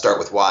 Start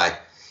With Why.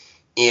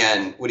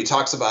 And what he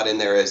talks about in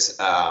there is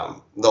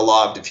the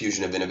law of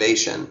diffusion of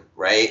innovation,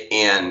 right?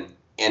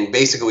 And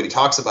basically what he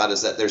talks about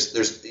is that there's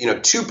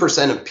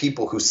 2% of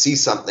people who see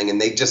something and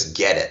they just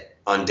get it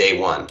on day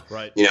one.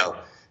 Right.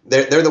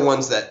 They're the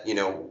ones that,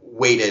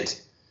 waited,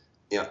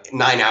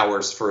 9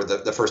 hours for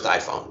the first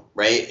iPhone,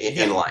 right?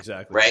 In line.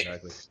 Exactly. Right.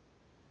 Exactly.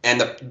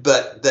 And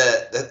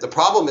the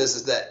problem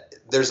is that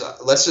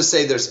let's just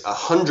say there's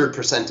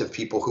 100% of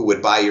people who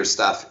would buy your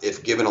stuff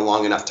if given a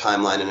long enough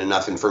timeline and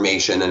enough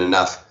information and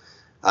enough,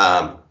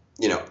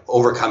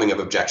 overcoming of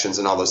objections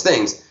and all those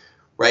things,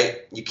 right?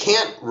 You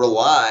can't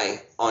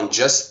rely on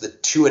just the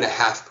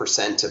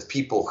 2.5% of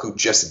people who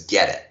just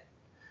get it,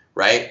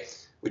 right?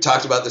 We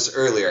talked about this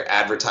earlier.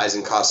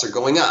 Advertising costs are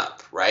going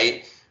up,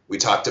 right? We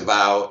talked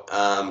about,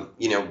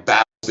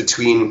 battles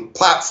between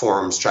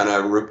platforms trying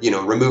to,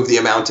 remove the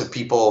amount of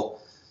people,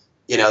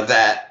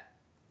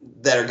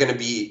 that are going to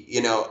be,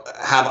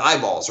 have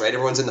eyeballs, right?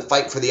 Everyone's in the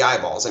fight for the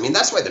eyeballs. I mean,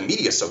 that's why the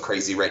media is so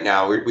crazy right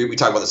now. We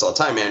talk about this all the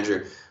time,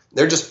 Andrew.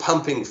 They're just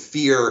pumping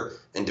fear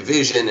and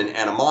division and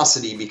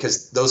animosity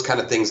because those kind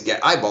of things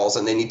get eyeballs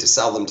and they need to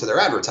sell them to their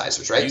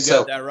advertisers, right? You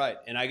got that right.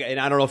 And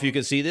I don't know if you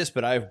can see this,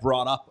 but I've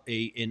brought up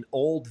an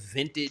old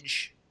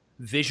vintage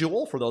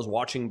visual for those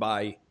watching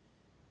by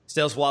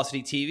Sales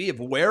Velocity TV of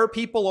where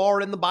people are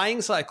in the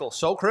buying cycle.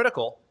 So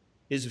critical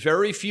is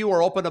very few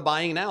are open to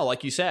buying now,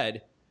 like you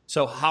said.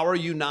 So how are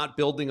you not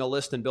building a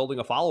list and building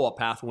a follow-up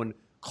path when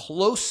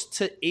close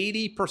to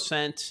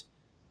 80%,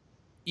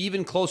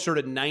 even closer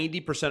to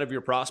 90% of your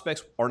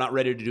prospects are not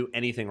ready to do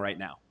anything right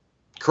now?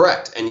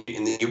 Correct. And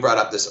you brought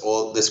up this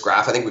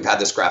graph. I think we've had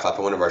this graph up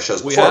in one of our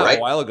shows before, right?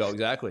 A while ago,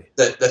 exactly.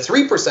 The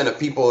 3% of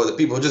people are the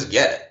people who just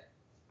get it,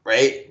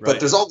 right? But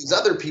there's all these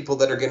other people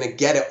that are going to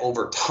get it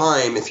over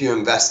time if you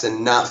invest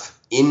enough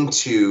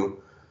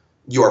into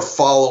your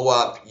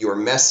follow-up, your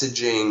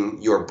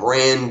messaging, your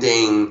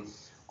branding,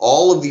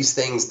 all of these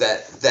things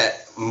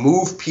that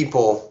move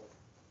people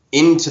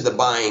into the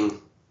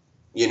buying,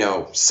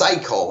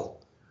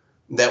 cycle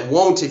that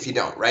won't if you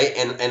don't, right?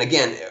 And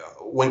again,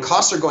 when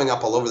costs are going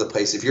up all over the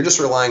place, if you're just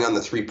relying on the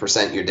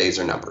 3%, your days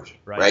are numbered,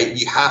 right?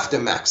 You have to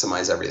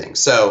maximize everything.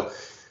 So,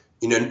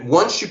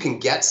 once you can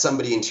get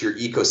somebody into your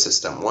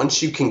ecosystem,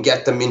 once you can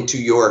get them into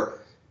your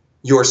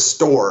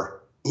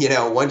store,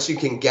 once you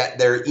can get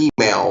their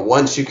email,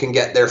 once you can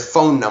get their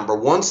phone number,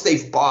 once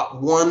they've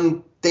bought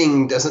one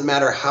thing, doesn't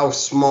matter how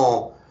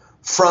small,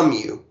 from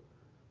you,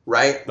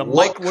 right?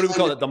 What do we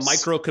call it? The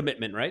micro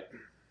commitment, right?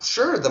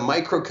 Sure, the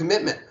micro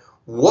commitment.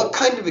 What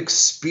kind of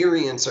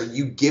experience are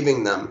you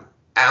giving them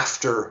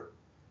after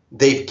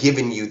they've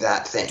given you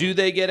that thing? Do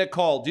they get a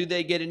call? Do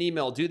they get an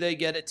email? Do they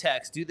get a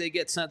text? Do they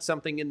get sent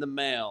something in the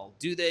mail?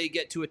 Do they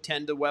get to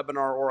attend a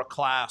webinar or a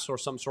class or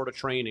some sort of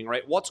training,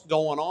 right? What's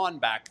going on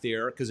back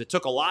there? Because it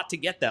took a lot to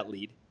get that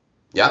lead.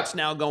 Yeah. What's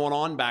now going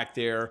on back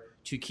there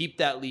to keep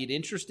that lead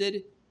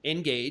interested,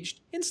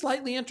 engaged, and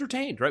slightly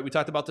entertained, right? We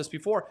talked about this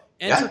before.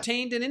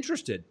 Entertained and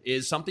interested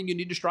is something you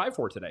need to strive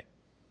for today.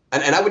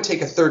 And I would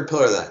take a third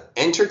pillar of that.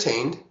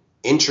 Entertained,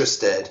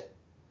 interested,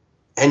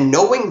 and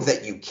knowing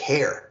that you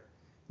care.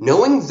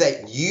 Knowing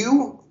that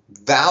you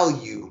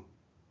value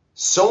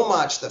so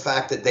much the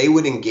fact that they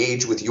would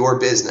engage with your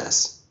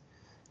business,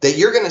 that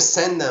you're going to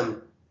send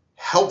them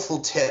helpful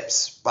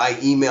tips by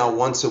email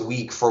once a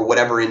week for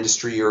whatever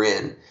industry you're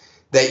in,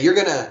 that you're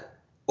going to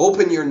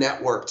open your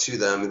network to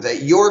them,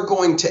 that you're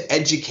going to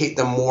educate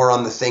them more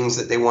on the things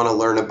that they want to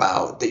learn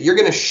about, that you're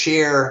going to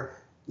share,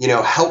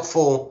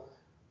 helpful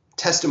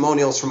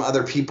testimonials from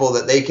other people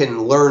that they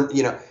can learn,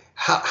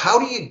 how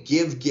do you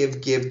give,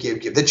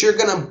 that you're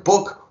going to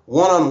book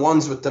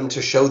one-on-ones with them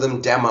to show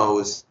them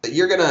demos, that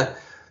you're going to,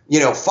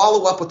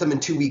 follow up with them in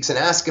 2 weeks and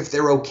ask if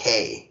they're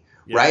okay,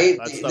 right?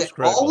 That's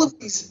all of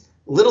these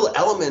little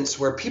elements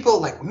where people are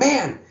like,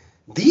 man,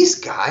 these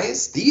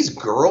guys, these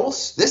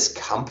girls, this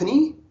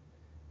company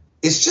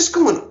is just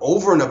going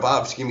over and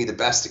above to give me the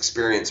best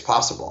experience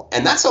possible.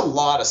 And that's a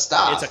lot of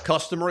stuff. It's a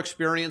customer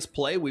experience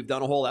play. We've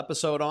done a whole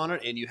episode on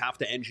it, and you have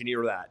to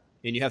engineer that.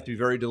 And you have to be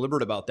very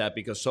deliberate about that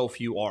because so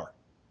few are.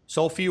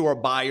 So few are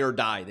buy or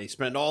die. They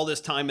spend all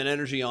this time and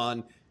energy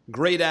on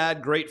great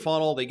ad, great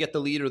funnel. They get the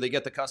lead or they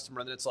get the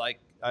customer. And it's like,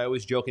 I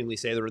always jokingly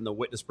say they're in the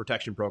witness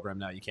protection program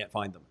now. You can't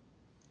find them.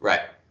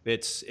 Right.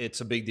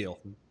 It's a big deal.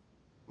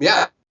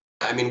 Yeah.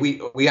 I mean,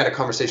 we had a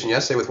conversation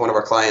yesterday with one of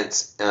our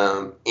clients,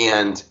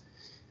 and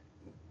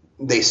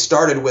they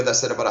started with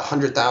us at about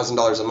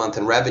 $100,000 a month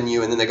in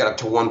revenue, and then they got up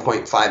to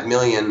 $1.5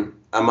 million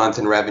a month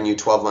in revenue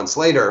 12 months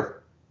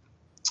later.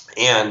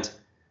 And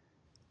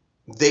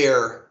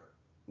their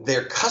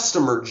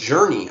customer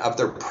journey of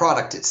their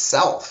product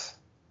itself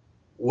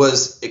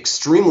was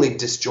extremely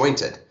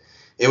disjointed.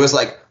 It was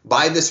like,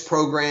 buy this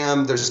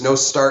program, there's no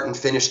start and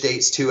finish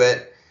dates to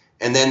it.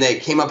 And then they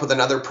came up with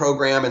another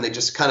program and they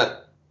just kind of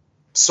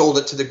sold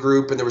it to the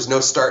group and there was no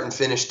start and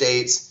finish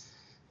dates.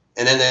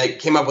 And then they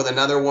came up with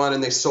another one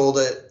and they sold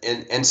it.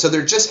 And so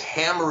they're just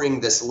hammering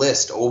this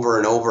list over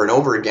and over and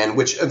over again,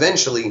 which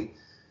eventually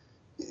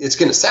it's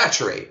going to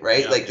saturate,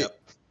 right?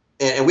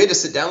 And we had to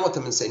sit down with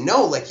them and say,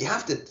 no, like you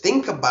have to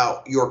think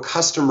about your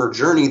customer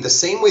journey the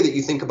same way that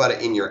you think about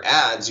it in your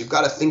ads. You've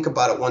got to think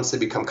about it once they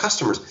become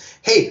customers.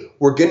 Hey,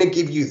 we're going to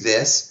give you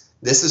this.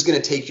 This is going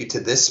to take you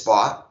to this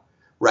spot,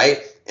 right?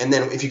 And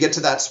then if you get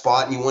to that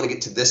spot and you want to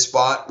get to this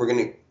spot, we're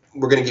going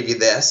to give you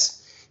this.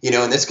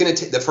 And it's going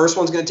to the first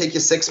one's going to take you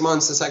 6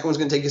 months. The second one's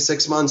going to take you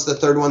 6 months. The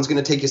third one's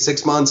going to take you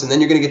 6 months. And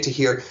then you're going to get to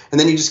here. And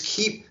then you just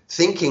keep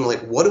thinking, like,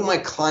 what do my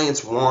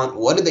clients want?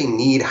 What do they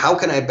need? How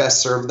can I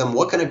best serve them?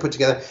 What can I put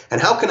together? And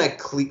how can I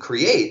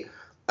create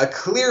a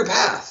clear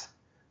path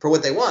for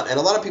what they want? And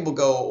a lot of people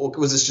go, well,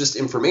 was this just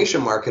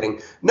information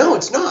marketing? No,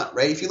 it's not,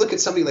 right? If you look at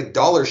somebody like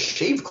Dollar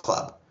Shave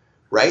Club,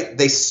 right?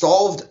 They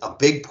solved a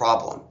big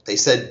problem. They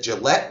said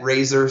Gillette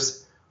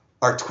razors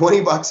are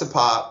 $20 a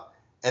pop.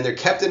 And they're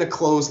kept in a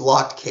closed,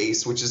 locked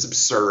case, which is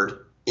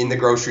absurd, in the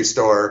grocery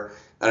store.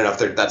 I don't know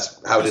if that's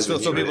how it is. So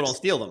people don't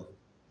steal them.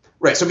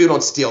 Right. So people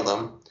don't steal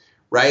them.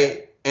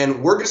 Right.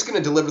 And we're just going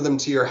to deliver them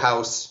to your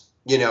house,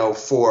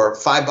 for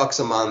 $5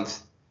 a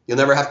month. You'll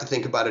never have to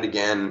think about it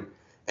again.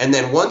 And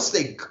then once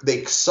they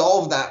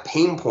solve that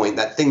pain point,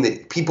 that thing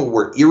that people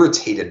were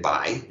irritated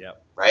by,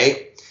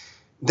 right?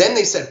 Then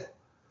they said,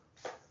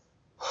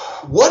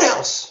 what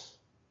else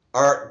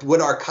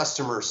would our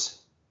customers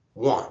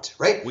want,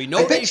 right? We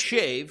know they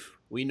shave.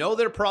 We know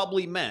they're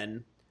probably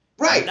men.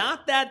 Right.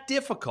 Not that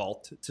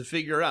difficult to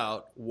figure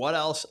out what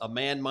else a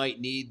man might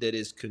need that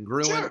is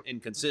congruent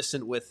and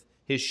consistent with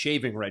his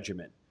shaving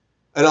regimen.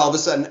 And all of a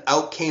sudden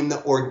out came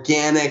the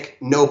organic,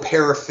 no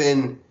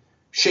paraffin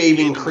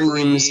shaving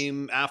creams.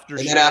 After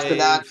and then after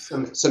that,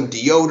 some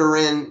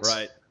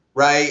deodorant.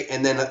 Right.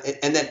 And then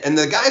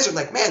the guys are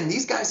like, man,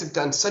 these guys have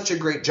done such a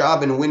great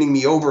job in winning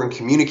me over and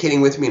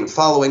communicating with me and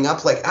following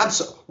up. Like,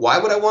 absolutely. Why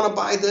would I want to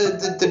buy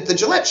the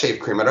Gillette shave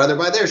cream? I'd rather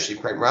buy their shave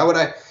cream. Why would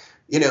I,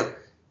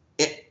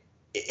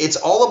 it's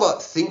all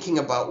about thinking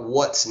about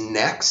what's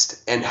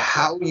next and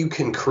how you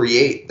can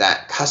create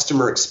that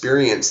customer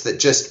experience that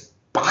just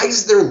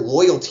buys their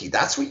loyalty.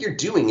 That's what you're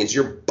doing, is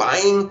you're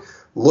buying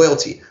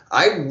loyalty.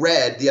 I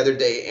read the other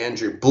day,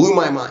 Andrew, blew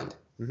my mind.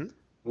 Mm-hmm.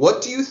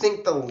 What do you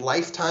think the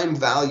lifetime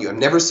value? I've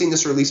never seen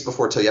this released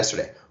before till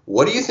yesterday.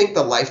 What do you think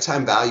the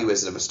lifetime value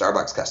is of a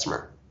Starbucks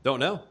customer? Don't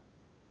know.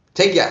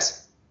 Take a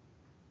guess.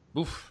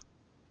 Oof.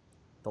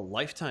 The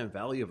lifetime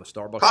value of a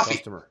Starbucks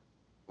customer.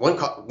 One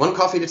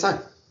coffee at a time.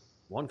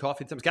 One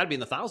coffee at a time. It's got to be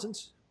in the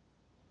thousands.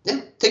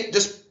 Yeah. Take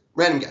just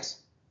random guess.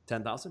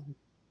 10,000.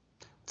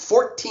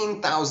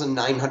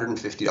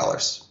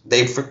 $14,950.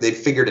 They've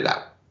figured it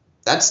out.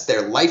 That's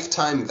their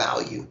lifetime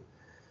value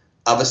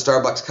of a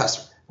Starbucks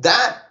customer.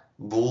 That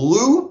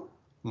blew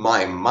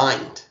my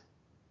mind,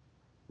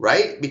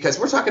 right? Because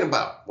we're talking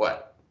about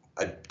what,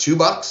 $2,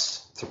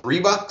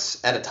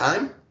 $3 at a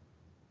time,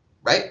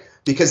 right?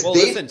 Because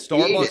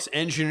Starbucks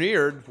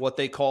engineered what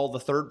they call the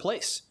third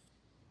place.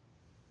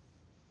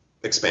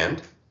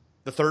 Expand.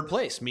 the third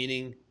place,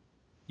 meaning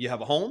you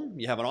have a home,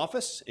 you have an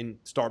office, and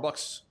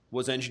Starbucks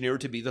was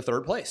engineered to be the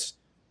third place.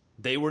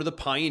 They were the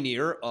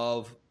pioneer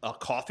of a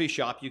coffee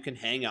shop you can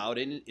hang out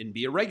in and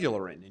be a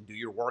regular in and do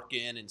your work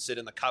in and sit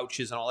in the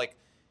couches and all. Like,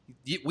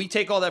 we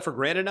take all that for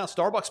granted now.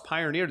 Starbucks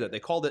pioneered that. They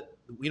called it,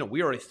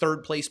 we are a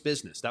third place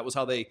business. That was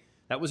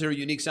their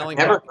unique selling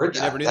point. Never heard that.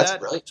 You never knew That's that?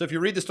 Brilliant. So if you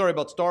read the story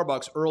about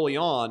Starbucks early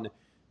on,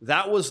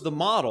 that was the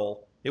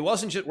model. It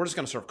wasn't just, we're just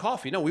going to serve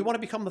coffee. No, we want to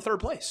become the third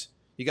place.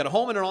 You got a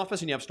home and an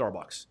office and you have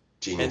Starbucks.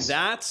 Genius. And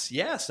that's,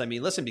 yes, I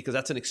mean, listen, because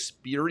that's an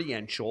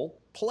experiential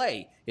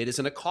play. It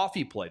isn't a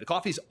coffee play. The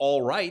coffee's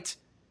all right.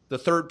 The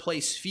third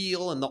place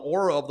feel and the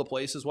aura of the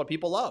place is what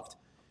people loved.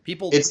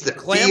 People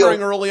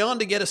clamoring early on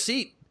to get a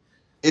seat.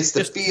 It's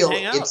the feel.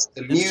 It's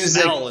the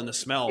music. The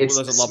smell. It's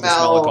Who doesn't the love the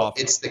smell of smell.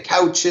 coffee? It's the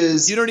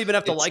couches. You don't even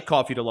have to like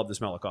coffee to love the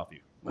smell of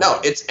coffee. No,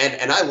 it's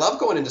and I love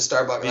going into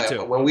Starbucks. Me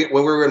too. When we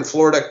were in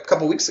Florida a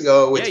couple weeks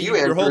ago with you,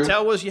 Andrew. Your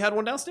hotel was, you had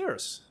one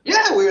downstairs.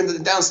 Yeah, we were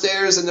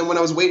downstairs, and then when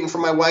I was waiting for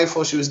my wife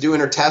while she was doing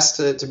her test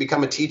to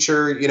become a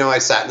teacher, I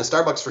sat in the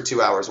Starbucks for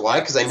 2 hours. Why?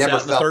 Because I never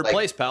felt in the third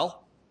place,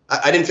 pal.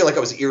 I didn't feel like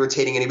I was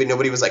irritating anybody.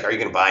 Nobody was like, "Are you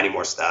going to buy any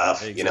more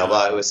stuff?" Exactly.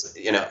 But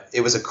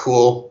it was a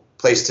cool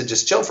place to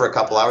just chill for a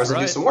couple hours and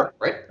do some work,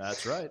 right?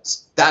 That's right.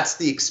 That's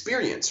the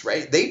experience,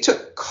 right? They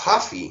took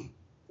coffee,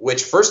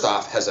 which first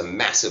off has a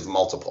massive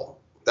multiple.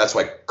 That's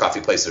why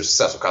coffee places are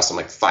successful. Cost them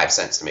like 5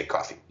 cents to make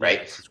coffee,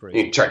 right? Yes,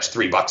 you charge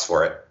 $3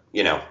 for it.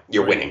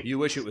 You're winning. You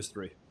wish it was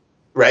 3.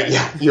 Right?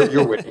 Yeah,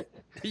 you're winning.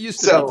 It used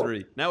to be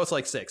 3. Now it's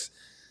like 6.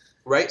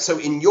 Right? So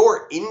in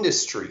your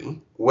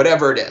industry,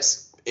 whatever it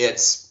is,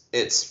 it's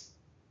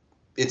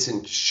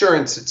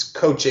insurance, it's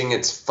coaching,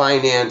 it's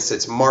finance,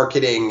 it's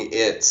marketing,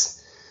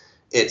 it's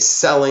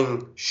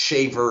selling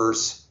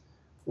shavers,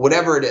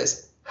 whatever it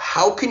is.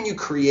 How can you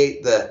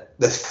create the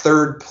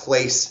third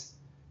place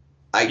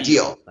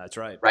ideal? That's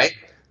right. Right?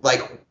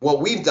 Like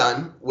what we've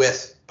done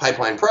with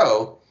Pipeline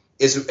Pro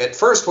is at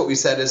first what we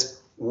said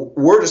is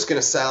we're just going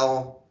to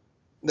sell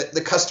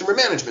the customer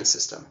management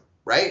system,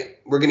 right?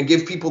 We're going to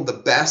give people the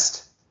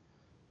best,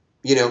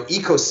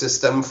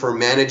 ecosystem for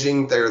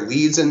managing their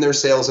leads and their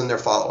sales and their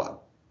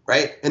follow-up,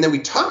 right? And then we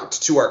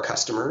talked to our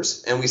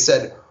customers and we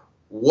said,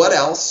 what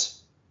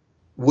else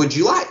would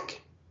you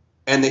like?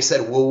 And they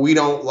said, well, we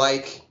don't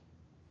like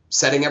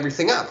setting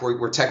everything up.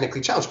 We're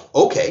technically challenged.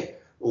 Okay,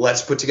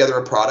 let's put together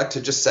a product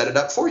to just set it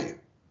up for you.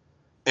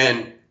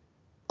 And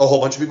a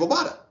whole bunch of people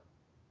bought it,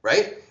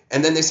 right?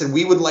 And then they said,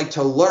 we would like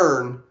to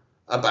learn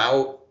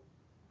about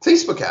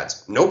Facebook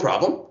ads. No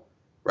problem,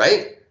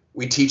 right?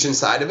 We teach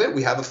inside of it.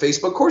 We have a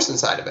Facebook course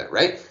inside of it,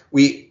 right?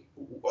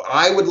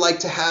 I would like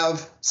to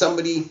have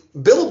somebody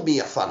build me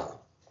a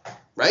funnel,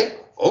 right?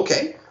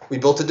 Okay. We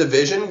built a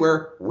division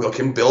where we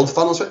can build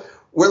funnels.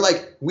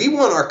 We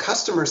want our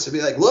customers to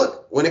be like,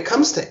 look, when it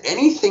comes to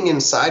anything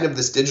inside of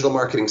this digital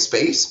marketing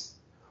space,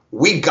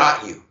 we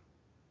got you.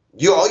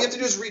 All you have to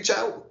do is reach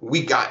out.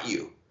 We got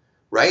you,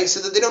 right?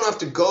 So that they don't have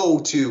to go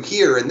to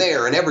here and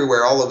there and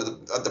everywhere all over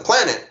the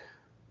planet.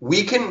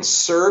 We can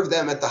serve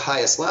them at the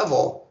highest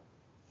level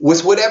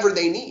with whatever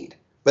they need.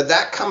 But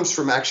that comes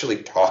from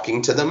actually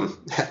talking to them,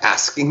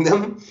 asking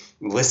them,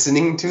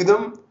 listening to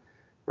them,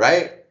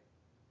 right?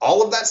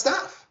 All of that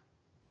stuff.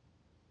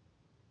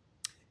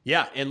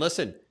 Yeah, and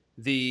listen,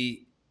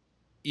 you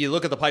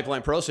look at the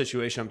Pipeline Pro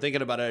situation, I'm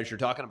thinking about it as you're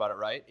talking about it,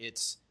 right?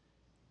 It's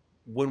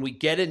when we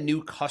get a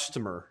new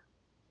customer,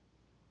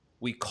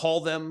 we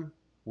call them,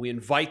 we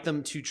invite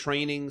them to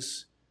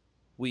trainings,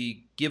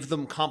 we give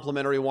them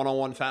complimentary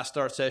one-on-one fast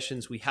start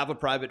sessions, we have a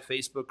private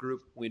Facebook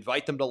group, we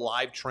invite them to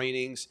live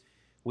trainings,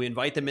 we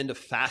invite them into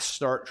fast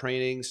start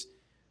trainings.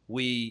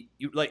 We've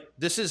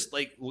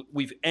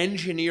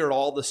engineered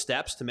all the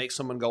steps to make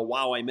someone go,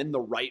 wow, I'm in the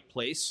right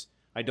place.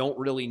 I don't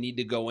really need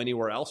to go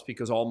anywhere else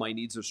because all my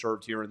needs are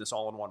served here in this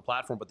all-in-one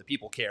platform, but the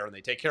people care and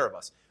they take care of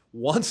us.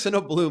 Once in a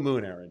blue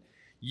moon, Aaron,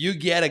 you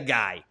get a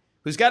guy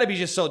who's got to be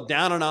just so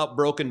down and out,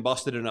 broken,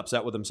 busted, and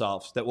upset with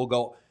themselves that will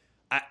go,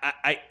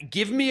 I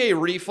give me a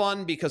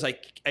refund because I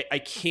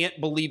can't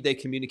believe they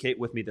communicate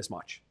with me this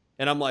much.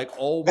 And I'm like,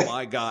 oh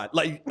my God.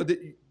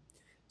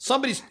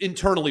 Somebody's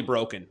internally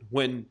broken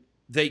when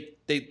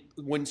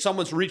when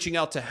someone's reaching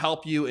out to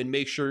help you and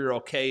make sure you're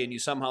okay and you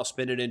somehow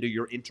spin it into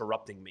you're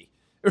interrupting me.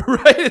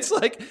 Right? It's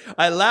like,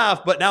 I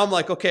laugh, but now I'm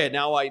like, okay,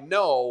 now I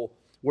know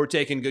we're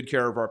taking good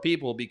care of our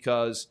people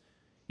because,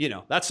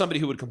 that's somebody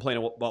who would complain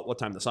about what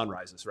time the sun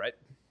rises, right?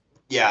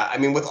 Yeah, I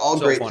mean, with all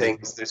great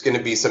things, there's going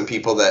to be some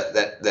people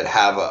that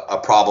have a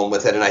problem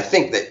with it, and I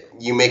think that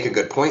you make a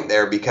good point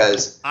there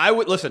because I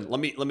would listen.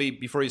 Let me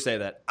before you say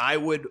that, I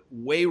would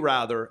way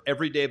rather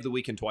every day of the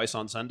week and twice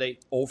on Sunday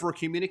over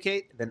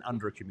communicate than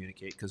under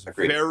communicate because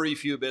very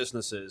few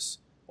businesses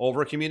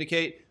over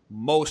communicate,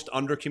 most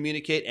under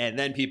communicate, and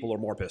then people are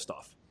more pissed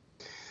off.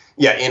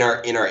 Yeah, in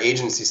our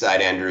agency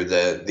side, Andrew,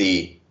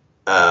 the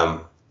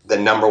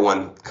number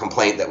one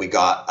complaint that we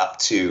got up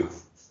to.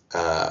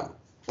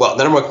 Well,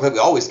 the number one complaint we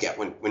always get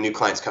when new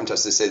clients come to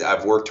us, they say that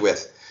I've worked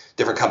with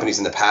different companies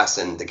in the past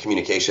and the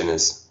communication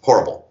is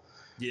horrible,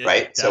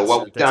 right? So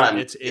what we've done,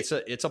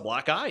 it's a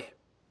black eye.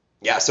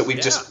 Yeah. So we've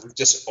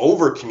just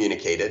over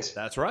communicated.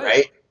 That's right.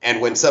 Right.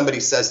 And when somebody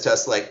says to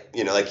us, like,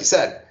 you know, like you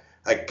said,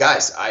 like,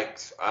 guys,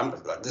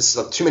 this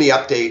is too many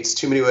updates,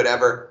 too many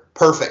whatever.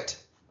 Perfect.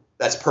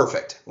 That's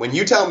perfect. When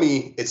you tell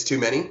me it's too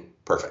many,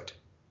 perfect.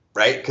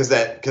 Right. Because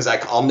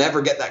I'll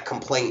never get that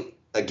complaint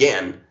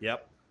again.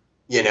 Yep.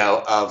 You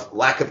know, of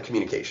lack of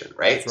communication.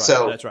 Right.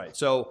 That's right.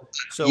 So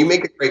you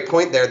make a great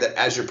point there that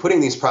as you're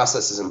putting these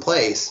processes in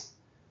place,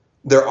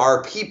 there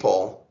are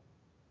people,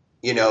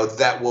 you know,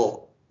 that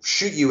will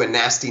shoot you a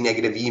nasty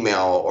negative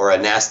email or a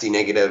nasty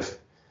negative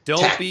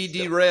Don't be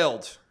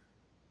derailed.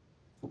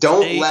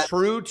 Stay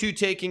true to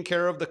taking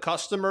care of the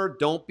customer.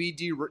 Don't be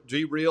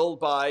derailed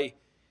by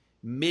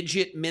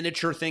midget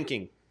miniature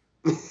thinking.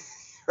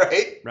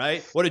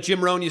 Right? What did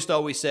Jim Rohn used to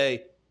always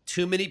say?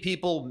 Too many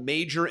people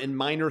major in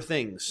minor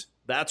things.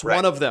 That's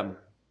one of them.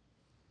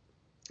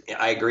 Yeah,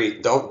 I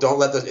agree. Don't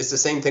let it's the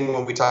same thing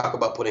when we talk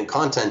about putting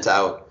content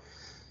out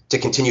to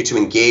continue to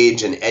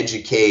engage and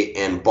educate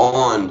and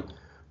bond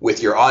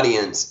with your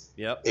audience.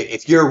 Yep.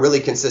 If you're really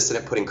consistent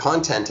at putting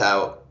content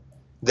out,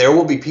 there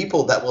will be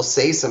people that will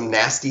say some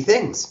nasty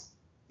things,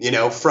 you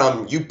know,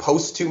 from you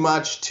post too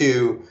much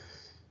to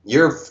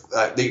you're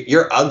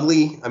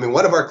ugly. I mean,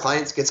 one of our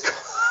clients gets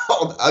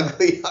called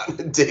ugly on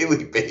a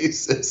daily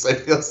basis. I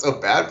feel so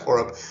bad for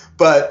him,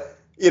 but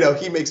you know,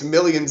 he makes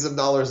millions of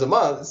dollars a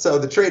month. So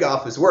the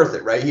trade-off is worth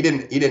it, right? He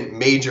didn't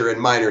major in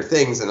minor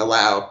things and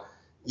allow,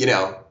 you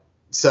know,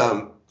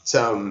 some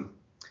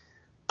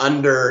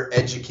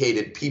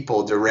undereducated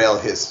people derail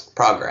his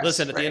progress.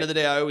 Listen, at the end of the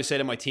day, I always say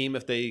to my team,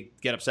 if they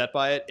get upset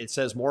by it, it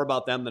says more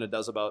about them than it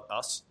does about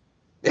us.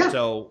 Yeah.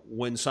 So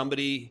when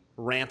somebody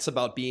rants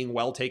about being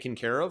well taken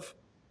care of,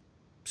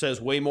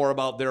 says way more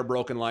about their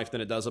broken life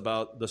than it does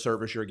about the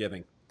service you're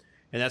giving.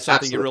 And that's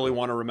something you really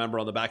want to remember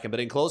on the back end.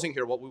 But in closing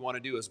here, what we want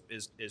to do is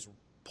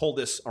pull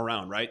this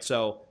around, right?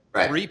 So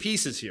 3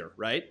 pieces here,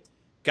 right?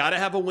 Got to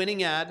have a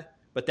winning ad,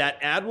 but that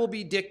ad will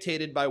be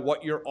dictated by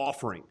what you're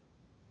offering.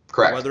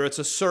 Correct. Whether it's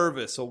a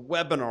service, a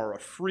webinar, a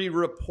free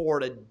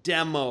report, a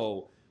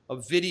demo, a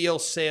video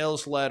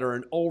sales letter,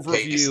 an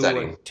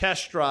overview, a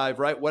test drive,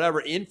 right? Whatever.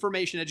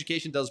 Information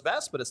education does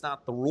best, but it's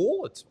not the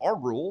rule. It's our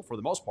rule for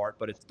the most part,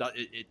 but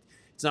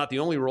it's not the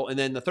only rule. And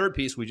then the third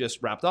piece we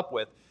just wrapped up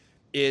with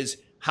is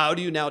how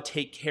do you now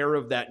take care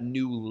of that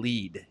new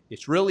lead?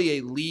 It's really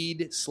a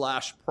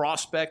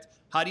lead/prospect.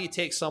 How do you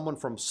take someone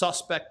from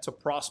suspect to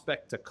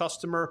prospect to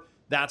customer?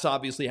 That's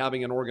obviously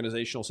having an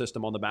organizational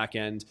system on the back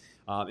end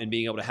and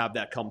being able to have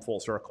that come full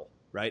circle,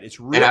 right? It's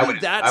really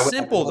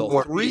simple,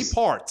 though. 3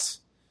 parts.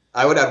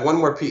 I would add one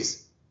more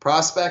piece.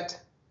 Prospect,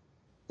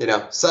 you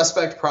know,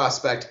 suspect,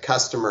 prospect,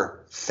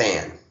 customer,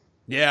 fan.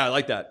 Yeah, I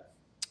like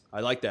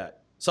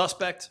that.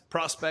 Suspect,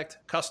 prospect,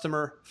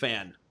 customer,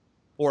 fan.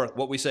 Or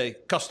what we say,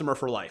 customer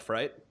for life,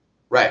 right?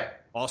 Right.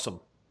 Awesome.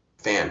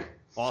 Fan.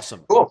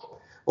 Awesome.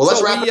 Cool. Well,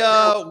 let's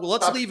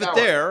leave it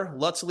there.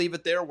 Let's leave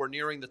it there. We're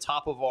nearing the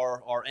top of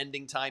our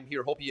ending time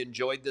here. Hope you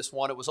enjoyed this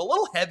one. It was a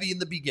little heavy in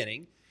the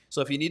beginning,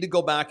 so if you need to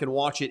go back and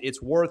watch it,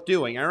 it's worth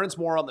doing. Aaron's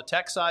more on the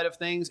tech side of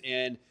things,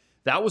 and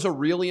that was a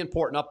really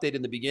important update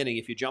in the beginning.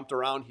 If you jumped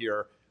around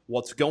here,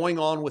 what's going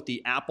on with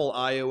the Apple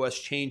iOS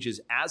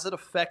changes as it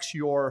affects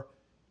your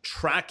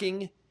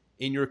tracking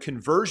in your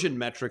conversion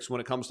metrics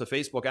when it comes to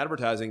Facebook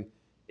advertising,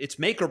 it's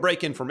make or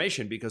break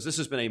information because this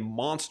has been a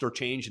monster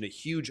change and a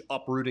huge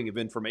uprooting of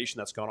information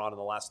that's gone on in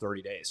the last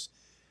 30 days.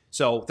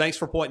 So thanks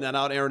for pointing that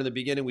out, Aaron, in the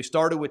beginning. We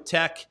started with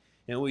tech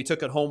and we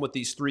took it home with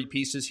these 3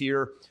 pieces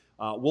here.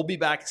 We'll be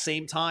back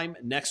same time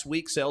next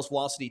week.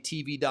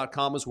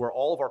 SalesVelocityTV.com is where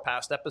all of our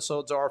past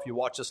episodes are. If you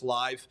watch us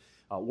live,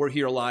 we're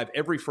here live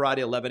every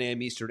Friday, 11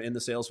 a.m. Eastern in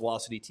the Sales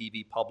Velocity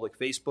TV public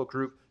Facebook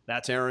group.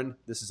 That's Aaron.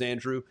 This is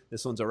Andrew.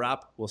 This one's a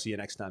wrap. We'll see you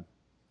next time.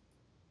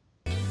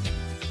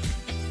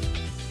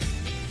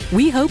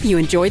 We hope you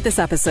enjoyed this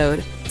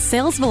episode.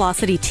 Sales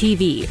Velocity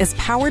TV is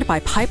powered by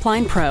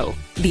Pipeline Pro,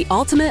 the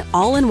ultimate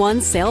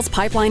all-in-one sales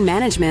pipeline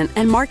management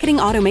and marketing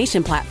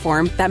automation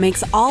platform that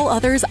makes all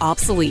others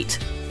obsolete.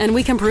 And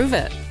we can prove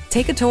it.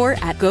 Take a tour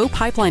at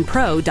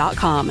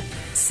GoPipelinePro.com.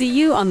 See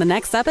you on the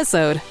next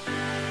episode.